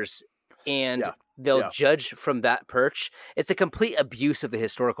failures, and yeah, they'll yeah. judge from that perch. It's a complete abuse of the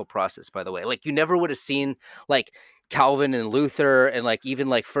historical process, by the way. Like you never would have seen like Calvin and Luther and like even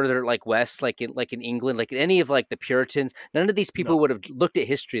like further like west like in England like any of like the Puritans, none of these No, people would have looked at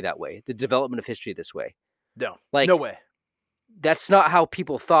history that way, the development of history this way. no, no Like way. that's not how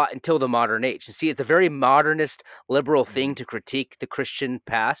people thought until the modern age. And see, it's a very modernist liberal Hmm. thing to critique the Christian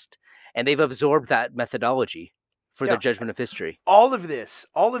past, and they've absorbed that methodology for their Yeah, judgment of history. all of this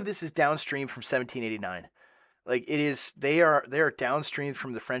is downstream from 1789. Like it is, they are downstream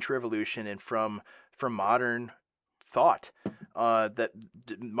from the French Revolution and from modern thought, that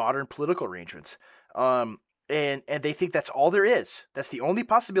modern political arrangements. Um, and they think that's all there is. That's the only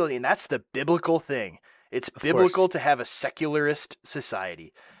possibility, and that's the biblical thing. It's Of course. biblical to have a secularist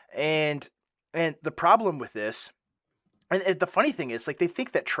society, and the problem with this, and the funny thing is, like they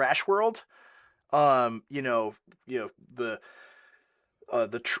think that trash world, the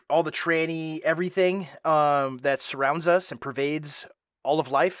all the tranny everything that surrounds us and pervades all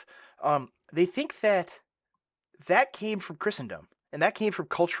of life. They think that that came from Christendom and that came from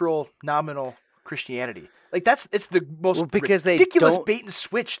cultural nominal Christianity. Like it's the most Well, because ridiculous bait and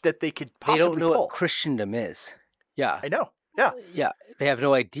switch that they could they don't possibly know what pull. Christendom is. Yeah. I know. Yeah. Yeah. They have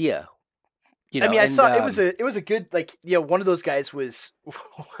no idea, I mean, I and saw it was a good, like, one of those guys was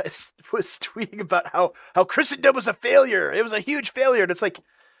was tweeting about how Christendom was a failure. It was a huge failure, and it's like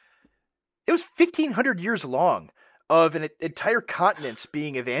it was 1,500 years long of an entire continents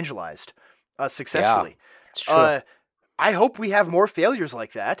being evangelized yeah, successfully. it's true. Uh, I hope we have more failures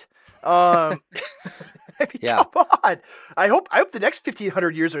like that. Um, I mean, Yeah. come on. I hope the next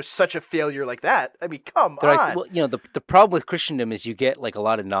 1,500 years are such a failure like that. I mean, come They're like, on. well, the problem with Christendom is you get like a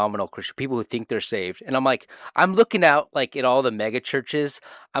lot of nominal Christian people who think they're saved, and I'm like, I'm looking out like at all the mega churches.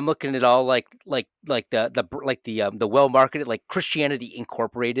 I'm looking at all like the well marketed like Christianity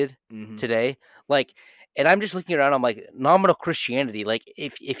Incorporated Hmm. today, like, and I'm just looking around. I'm like nominal Christianity. Like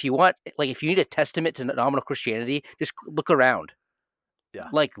if you want like if you need a testament to nominal Christianity, just look around. Yeah,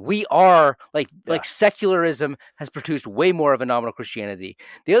 Like we are yeah. like secularism has produced way more of a nominal Christianity.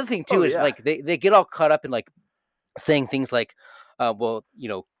 The other thing too Oh is yeah. like they get all caught up in like saying things like, well,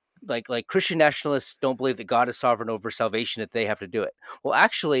 like Christian nationalists don't believe that God is sovereign over salvation, that they have to do it. Well,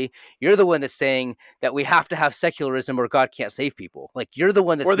 actually, you're the one that's saying that we have to have secularism or God can't save people. Like you're the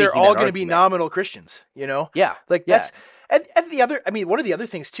one that's Or they're making all that going to be argument. nominal Christians, you know? Yeah, Like yeah, that's and the other, I mean, one of the other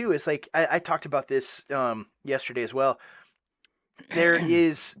things too is like I talked about this yesterday as well.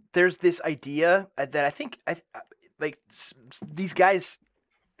 There's this idea that I think like these guys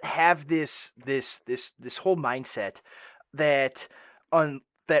have this whole mindset that on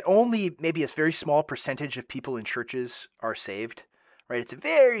that only maybe a very small percentage of people in churches are saved, right? It's a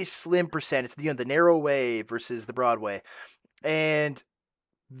very slim percent. It's the narrow way versus the broad way, and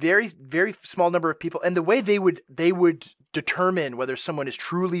very small number of people. And the way they would determine whether someone is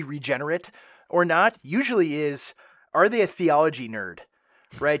truly regenerate or not usually is, are they a theology nerd,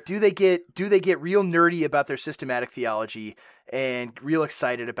 right? Do they get real nerdy about their systematic theology and real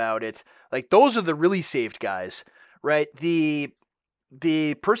excited about it? Like those are the really saved guys, right? The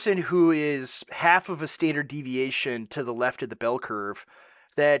person who is half of a standard deviation to the left of the bell curve,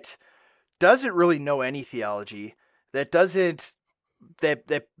 that doesn't really know any theology, that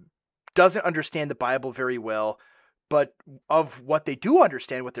that doesn't understand the Bible very well, but of what they do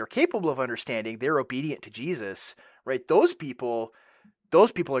understand, what they're capable of understanding, they're obedient to Jesus, right? Those people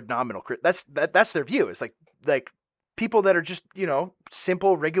are nominal. That's their view. It's like people that are just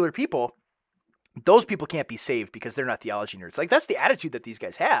simple regular people. Those people can't be saved because they're not theology nerds. Like that's the attitude that these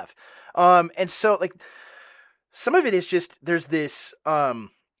guys have. And so like some of it is just there's this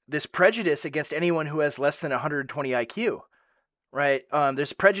prejudice against anyone who has less than 120 IQ, right?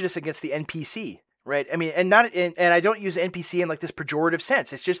 There's prejudice against the NPC, right? I mean, and I don't use NPC in like this pejorative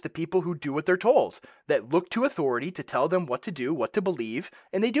sense. It's just the people who do what they're told, that look to authority to tell them what to do, what to believe,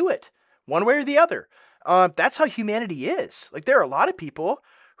 and they do it one way or the other. That's how humanity is. Like there are a lot of people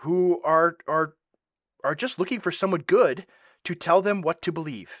who are just looking for someone good to tell them what to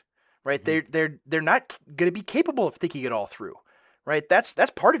believe, right? mhm, They're not going to be capable of thinking it all through, right? That's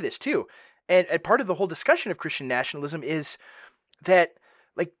part of this too, and part of the whole discussion of Christian nationalism is that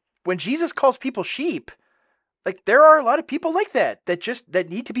like when Jesus calls people sheep, like there are a lot of people like that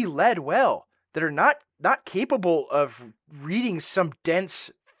need to be led well, that are not capable of reading some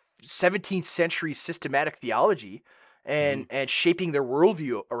dense 17th century systematic theology and shaping their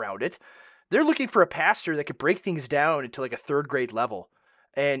worldview around it. They're looking for a pastor that could break things down into like a third grade level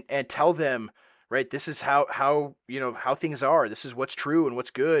and tell them, right, this is how how things are. This is what's true and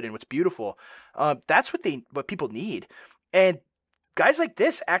what's good and what's beautiful. That's what people need. And guys like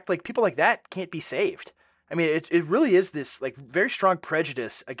this act like people like that can't be saved. I mean, it really is this like very strong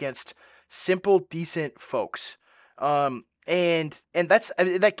prejudice against simple, decent folks. And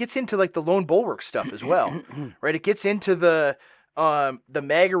that gets into like the lone bulwark stuff as well, right? It gets into the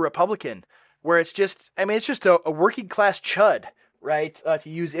MAGA Republican, where it's just, I mean, it's just a working class chud, right? To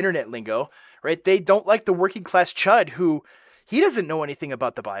use internet lingo, right? They don't like the working class chud who he doesn't know anything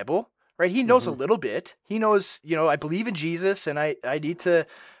about the Bible, right? He knows a little bit. He knows, I believe in Jesus, and I need to.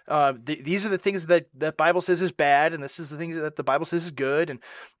 These are the things that the Bible says is bad, and this is the things that the Bible says is good, and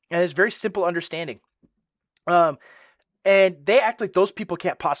it's very simple understanding. And they act like those people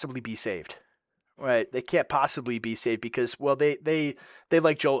can't possibly be saved, right? They can't possibly be saved because, well, they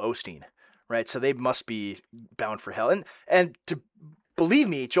like Joel Osteen, right? So they must be bound for hell. And to believe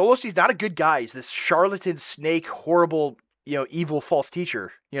me, Joel Osteen's not a good guy. He's this charlatan, snake, horrible, evil, false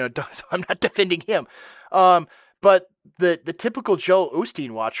teacher. I'm not defending him. But the typical Joel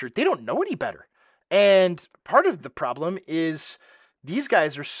Osteen watcher, they don't know any better. And part of the problem is these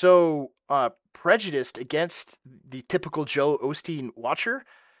guys are so prejudiced against the typical Joel Osteen watcher.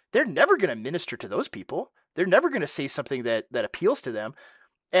 They're never going to minister to those people. They're never going to say something that appeals to them.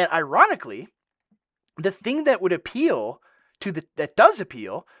 And ironically, the thing that would appeal that does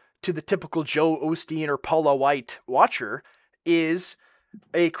appeal to the typical Joel Osteen or Paula White watcher is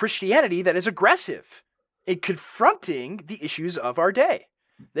a Christianity that is aggressive in confronting the issues of our day,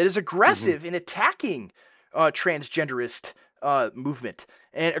 that is aggressive in attacking transgenderist movement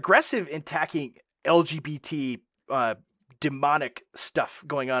and aggressive in attacking LGBT demonic stuff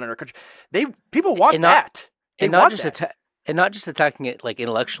going on in our country. People want that. And not just attacking it like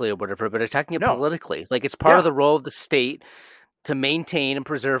intellectually or whatever, but attacking it politically. Like it's part of the role of the state to maintain and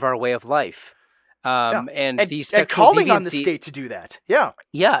preserve our way of life. And these sexual calling deviancy, on the state to do that. Yeah.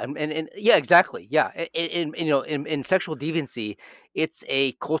 And yeah, exactly. Yeah. In sexual deviancy, it's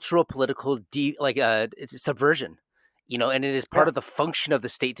a cultural, political, it's a subversion, and it is part of the function of the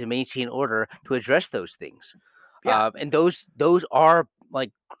state to maintain order to address those things. Yeah. And those are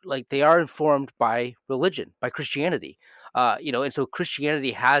like they are informed by religion, by Christianity. And so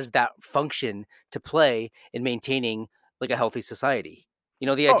Christianity has that function to play in maintaining like a healthy society.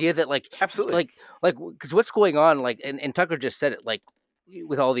 The idea that absolutely, because what's going on, and Tucker just said it, like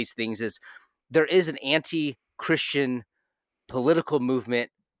with all these things is there is an anti-Christian political movement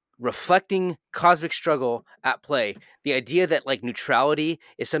reflecting cosmic struggle at play. The idea that like neutrality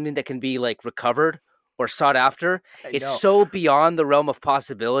is something that can be like recovered or sought after, it's so beyond the realm of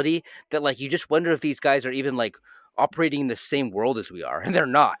possibility that like you just wonder if these guys are even like operating in the same world as we are, and they're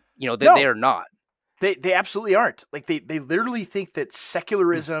not. They are not. They absolutely aren't. Like they literally think that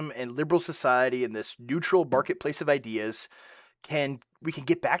secularism and liberal society and this neutral marketplace of ideas we can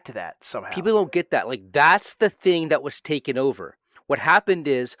get back to that somehow. People don't get that. Like that's the thing that was taken over. What happened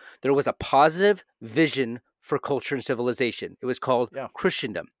is there was a positive vision for culture and civilization. It was called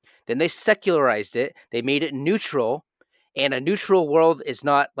Christendom. Then they secularized it. They made it neutral, and a neutral world is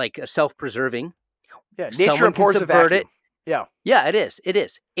not like a self-preserving. Yeah, nature abhors a vacuum. Yeah, it is. It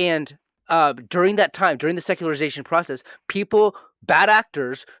is. And during that time, during the secularization process, bad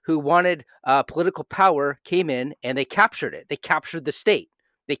actors who wanted political power came in and they captured it. They captured the state.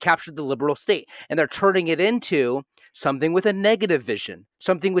 They captured the liberal state, and they're turning it into something with a negative vision,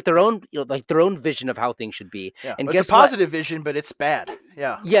 something with their own, their own vision of how things should be. Yeah. And it's a positive vision, but it's bad.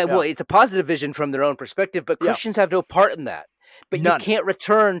 Yeah. Well, it's a positive vision from their own perspective, but Christians have no part in that. But you can't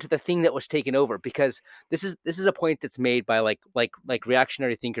return to the thing that was taken over, because this is a point that's made by like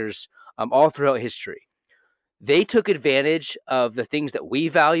reactionary thinkers all throughout history. They took advantage of the things that we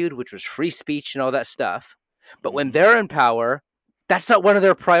valued, which was free speech and all that stuff. But when they're in power, that's not one of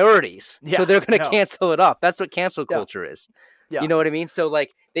their priorities. So they're going to cancel it off. That's what cancel culture is. Yeah. You know what I mean? So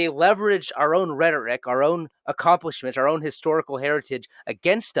like they leverage our own rhetoric, our own accomplishments, our own historical heritage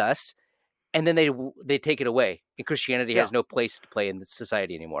against us. And then they take it away, and Christianity has no place to play in the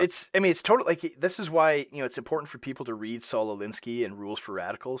society anymore. It's totally like this is why it's important for people to read Saul Alinsky and Rules for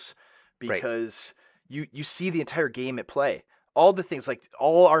Radicals, because you see the entire game at play. All the things, like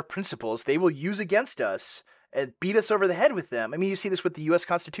all our principles, they will use against us and beat us over the head with them. I mean, you see this with the U.S.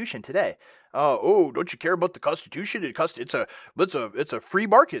 Constitution today. Oh, don't you care about the Constitution? It's a free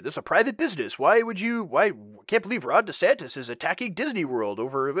market. It's a private business. Why can't believe Ron DeSantis is attacking Disney World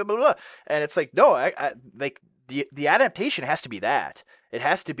over blah, blah, blah. And it's like, no, I like the adaptation has to be that. It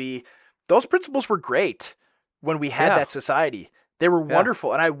has to be those principles were great when we had Yeah. that society. They were Yeah.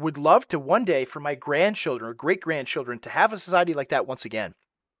 wonderful, and I would love to one day for my grandchildren or great grandchildren to have a society like that once again.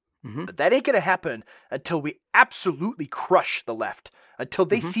 Mm-hmm. But that ain't going to happen until we absolutely crush the left, until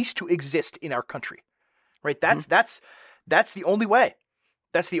they Mhm. cease to exist in our country. Right? Mhm. That's the only way.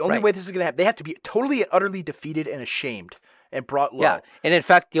 That's the only Right. way this is going to happen. They have to be totally and utterly defeated and ashamed and brought low. Yeah, and in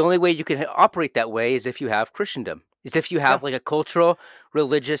fact, the only way you can operate that way is if you have Christendom, is if you have like a cultural,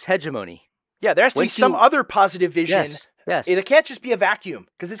 religious hegemony. Yeah, there has to be Once some you- other positive vision. Yes, yes. It can't just be a vacuum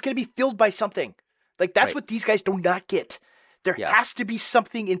because it's going to be filled by something. Like that's Right. what these guys do not get. There Yeah. has to be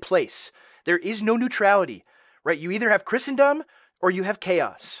something in place. There is no neutrality, right? You either have Christendom or you have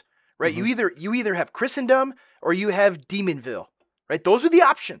chaos, right? Mhm. You either have Christendom or you have Demonville, right? Those are the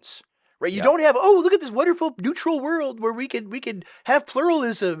options, right? You Yeah. don't have, oh, look at this wonderful neutral world where we could have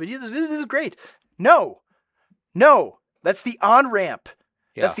pluralism and this is great. No, that's the on ramp.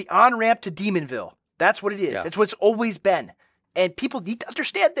 That's Yeah. the on ramp to Demonville. That's what it is. Yeah. It's what it's always been, and people need to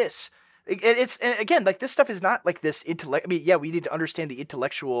understand this. And again, like this stuff is not like this intellect. I mean, yeah, we need to understand the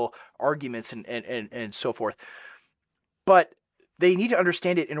intellectual arguments and so forth, but they need to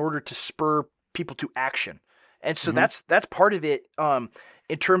understand it in order to spur people to action. And so Mhm. that's part of it.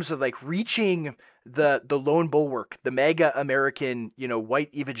 In terms of like reaching the lone bulwark, the mega American,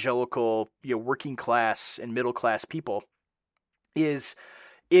 white evangelical, working class and middle class people, is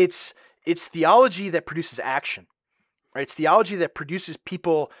it's theology that produces action, right? It's theology that produces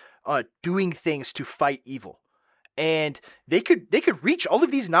people doing things to fight evil, and they could reach all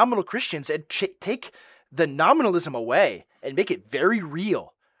of these nominal Christians and take the nominalism away and make it very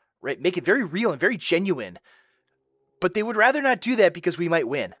real, right? Make it very real and very genuine. But they would rather not do that because we might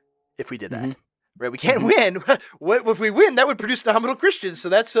win if we did that. Mhm. Right, we can't win. What if we win? That would produce nominal Christians, so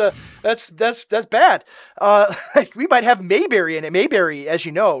that's bad. Like we might have Mayberry in it. Mayberry, as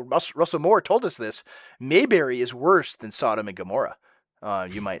you know, Russell Moore told us this. Mayberry is worse than Sodom and Gomorrah.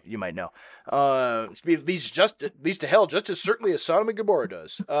 You might know. It leads to hell just as certainly as Sodom and Gomorrah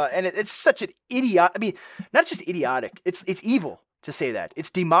does. And it's such an idiot. I mean, not just idiotic. It's evil to say that. It's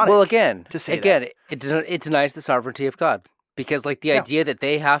demonic. Well, again, to say that. it denies the sovereignty of God, because like the Yeah. idea that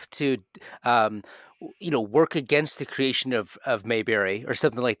they have to, work against the creation of Mayberry or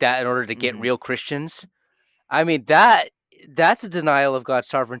something like that in order to get Mhm. real Christians. I mean, that's a denial of God's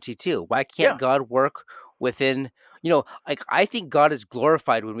sovereignty too. Why can't Yeah. God work within? Like I think God is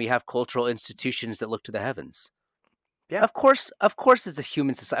glorified when we have cultural institutions that look to the heavens. Yeah. Of course, it's a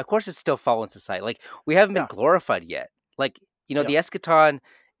human society. Of course, it's still fallen society. Like we haven't been Yeah. glorified yet. Like Yeah. the eschaton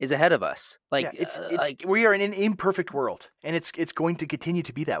is ahead of us. Like yeah, it's like we are in an imperfect world, and it's going to continue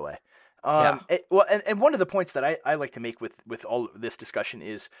to be that way. Yeah. And one of the points that I like to make with all of this discussion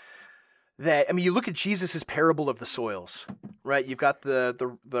is that, I mean, you look at Jesus' parable of the soils, right? You've got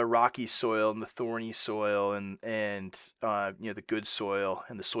the rocky soil and the thorny soil and the good soil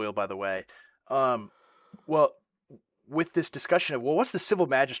and the soil by the way. Well, with this discussion of, well, what's the civil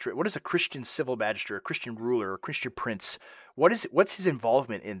magistrate? What is a Christian civil magistrate, a Christian ruler, a Christian prince? What's his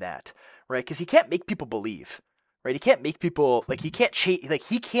involvement in that, right? Because he can't make people believe, right? He can't make people, like, he can't change, like,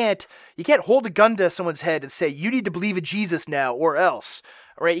 you can't hold a gun to someone's head and say, you need to believe in Jesus now or else,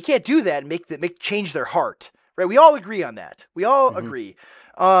 right? You can't do that and make change their heart, right? We all agree on that. We all Mhm. agree.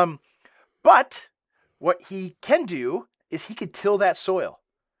 But what he can do is he could till that soil,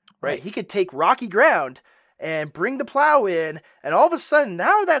 right? He could take rocky ground and bring the plow in, and all of a sudden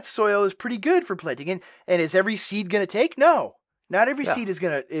now that soil is pretty good for planting. And is every seed going to take? No, not every Yeah. seed is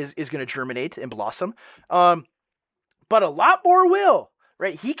gonna germinate and blossom. But a lot more will,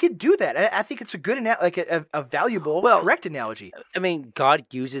 right? He could do that. And I think it's a good a valuable, Well, correct analogy. I mean, God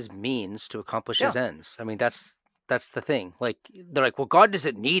uses means to accomplish his ends. I mean, that's the thing. Like they're like, well, God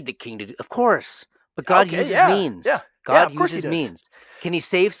doesn't need the king to do. Of course, but God Okay, uses yeah, means. yeah. God of course he uses does. means. Can he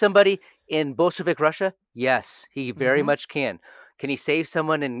save somebody in Bolshevik Russia? Yes, he very Mhm. much can. Can he save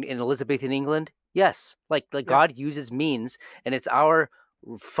someone in Elizabethan England? Yes. Like Yeah. God uses means, and it's our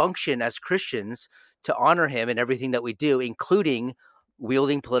function as Christians to honor him in everything that we do, including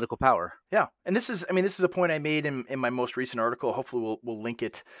wielding political power. Yeah, and this is a point I made in my most recent article. Hopefully, we'll link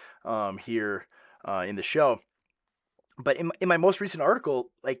it here in the show. But in my most recent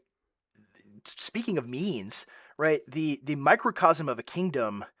article, like, speaking of means, right? The microcosm of a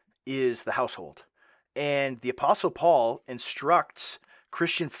kingdom is the household, and the Apostle Paul instructs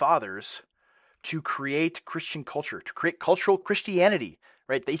Christian fathers to create Christian culture, to create cultural Christianity,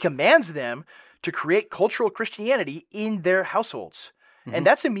 right? He commands them to create cultural Christianity in their households. Mhm. And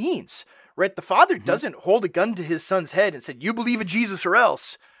that's a means, right? The father Mhm. doesn't hold a gun to his son's head and said, you believe in Jesus or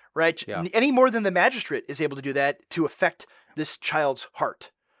else, right? Yeah. Any more than the magistrate is able to do that to affect this child's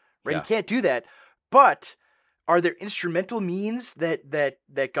heart, right? Yeah. He can't do that. But are there instrumental means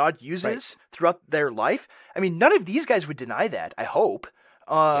that God uses throughout their life? I mean, none of these guys would deny that, I hope.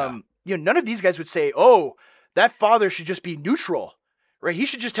 None of these guys would say, "Oh, that father should just be neutral." Right? He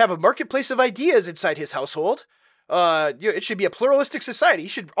should just have a marketplace of ideas inside his household. It should be a pluralistic society. He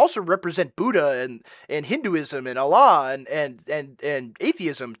should also represent Buddha and Hinduism and Allah and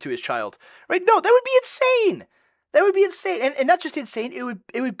atheism to his child. Right? No, that would be insane. That would be insane. And not just insane,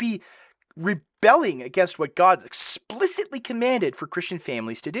 it would be rebelling against what God explicitly commanded for Christian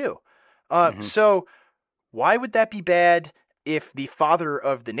families to do. So why would that be bad if the father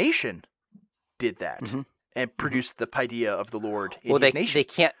of the nation did that and produced the idea of the Lord in his nation?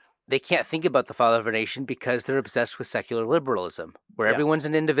 They can't think about the father of a nation because they're obsessed with secular liberalism, where everyone's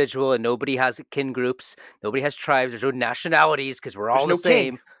an individual and nobody has kin groups, nobody has tribes, there's no nationalities because we're all the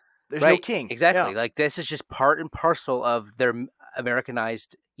same. King. There's no king. Exactly. Like this is just part and parcel of their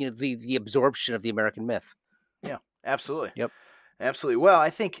Americanized, the absorption of the American myth. Yeah, absolutely. Yep. Absolutely. Well, I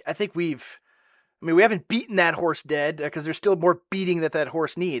think we haven't beaten that horse dead because there's still more beating that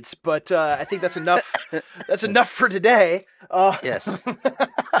horse needs. But I think that's enough. That's enough for today. Yes.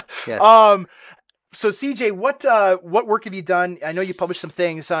 Yes. So CJ, what work have you done? I know you published some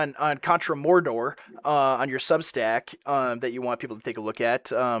things on Contra Mordor on your Substack that you want people to take a look at.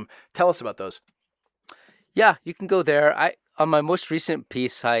 Tell us about those. Yeah, you can go there. On my most recent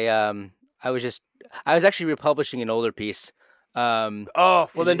piece, I was actually republishing an older piece. Then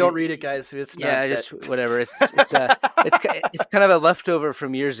don't read it, guys. It's not just whatever. It's kind of a leftover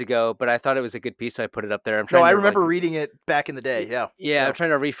from years ago, but I thought it was a good piece, so I put it up there. I remember reading it back in the day. Yeah. I'm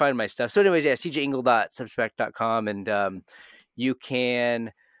trying to refine my stuff. So, anyways, cjingle.substack.com, and you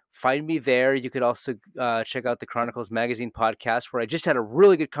can find me there. You could also check out the Chronicles Magazine podcast, where I just had a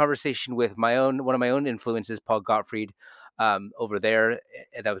really good conversation with one of my own influences, Paul Gottfried, over there.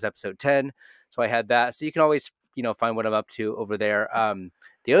 That was episode 10. So I had that. So you can always find what I'm up to over there.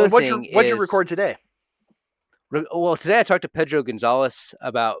 The other thing what'd you record today? Well, today I talked to Pedro Gonzalez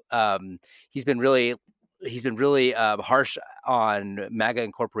about he's been really harsh on MAGA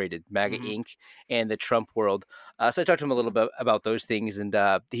Incorporated, MAGA Inc., and the Trump world. So I talked to him a little bit about those things, and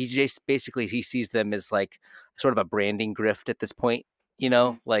he just basically he sees them as like sort of a branding grift at this point,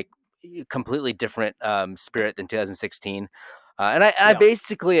 like completely different spirit than 2016. And I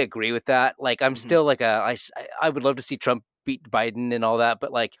basically agree with that. Like I'm still like I would love to see Trump beat Biden and all that,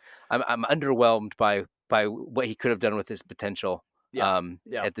 but like I'm underwhelmed by what he could have done with his potential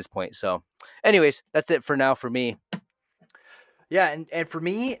at this point. So anyways, that's it for now for me. Yeah, and for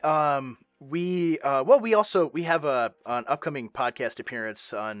me, we have an upcoming podcast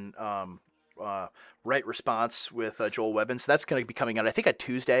appearance on Right Response with Joel Webbin. So that's going to be coming out, I think, on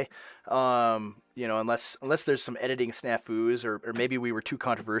Tuesday. Unless there's some editing snafus or maybe we were too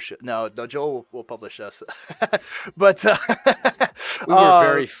controversial. No, Joel will publish us. But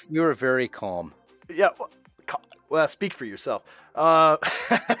we were very calm. Yeah. Well, speak for yourself. But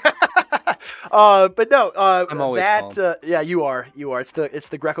no, I'm always calm. Yeah, you are. It's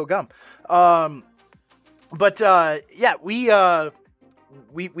the Greco gum.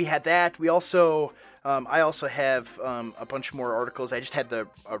 We had that. We also, I also have a bunch more articles. I just had a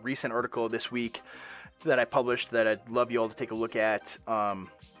recent article this week that I published that I'd love you all to take a look at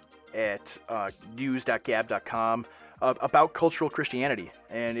news.gab.com about cultural Christianity,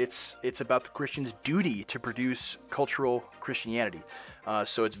 and it's about the Christian's duty to produce cultural Christianity.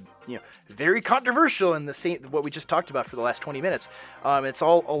 So it's very controversial in the same what we just talked about for the last 20 minutes. It's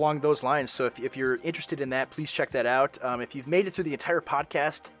all along those lines. So if you're interested in that, please check that out. If you've made it through the entire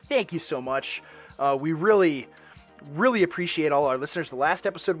podcast, thank you so much. We really, really appreciate all our listeners. The last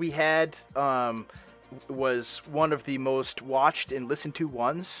episode we had was one of the most watched and listened to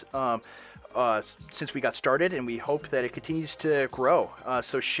ones since we got started, and we hope that it continues to grow.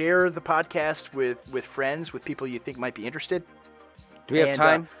 So share the podcast with friends, with people you think might be interested. Do we have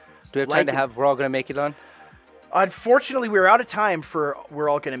time? Do we have time to have We're All Gonna Make It on? Unfortunately, we're out of time for We're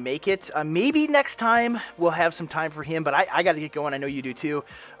All Gonna Make It. Maybe next time we'll have some time for him, but I got to get going. I know you do too.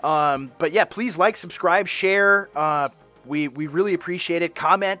 But yeah, please like, subscribe, share. We really appreciate it.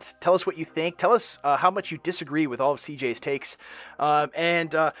 Comment. Tell us what you think. Tell us how much you disagree with all of CJ's takes.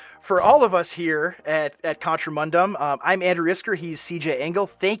 And for all of us here at Contra Mundum, I'm Andrew Isker. He's CJ Engel.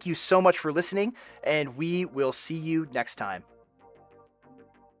 Thank you so much for listening, and we will see you next time.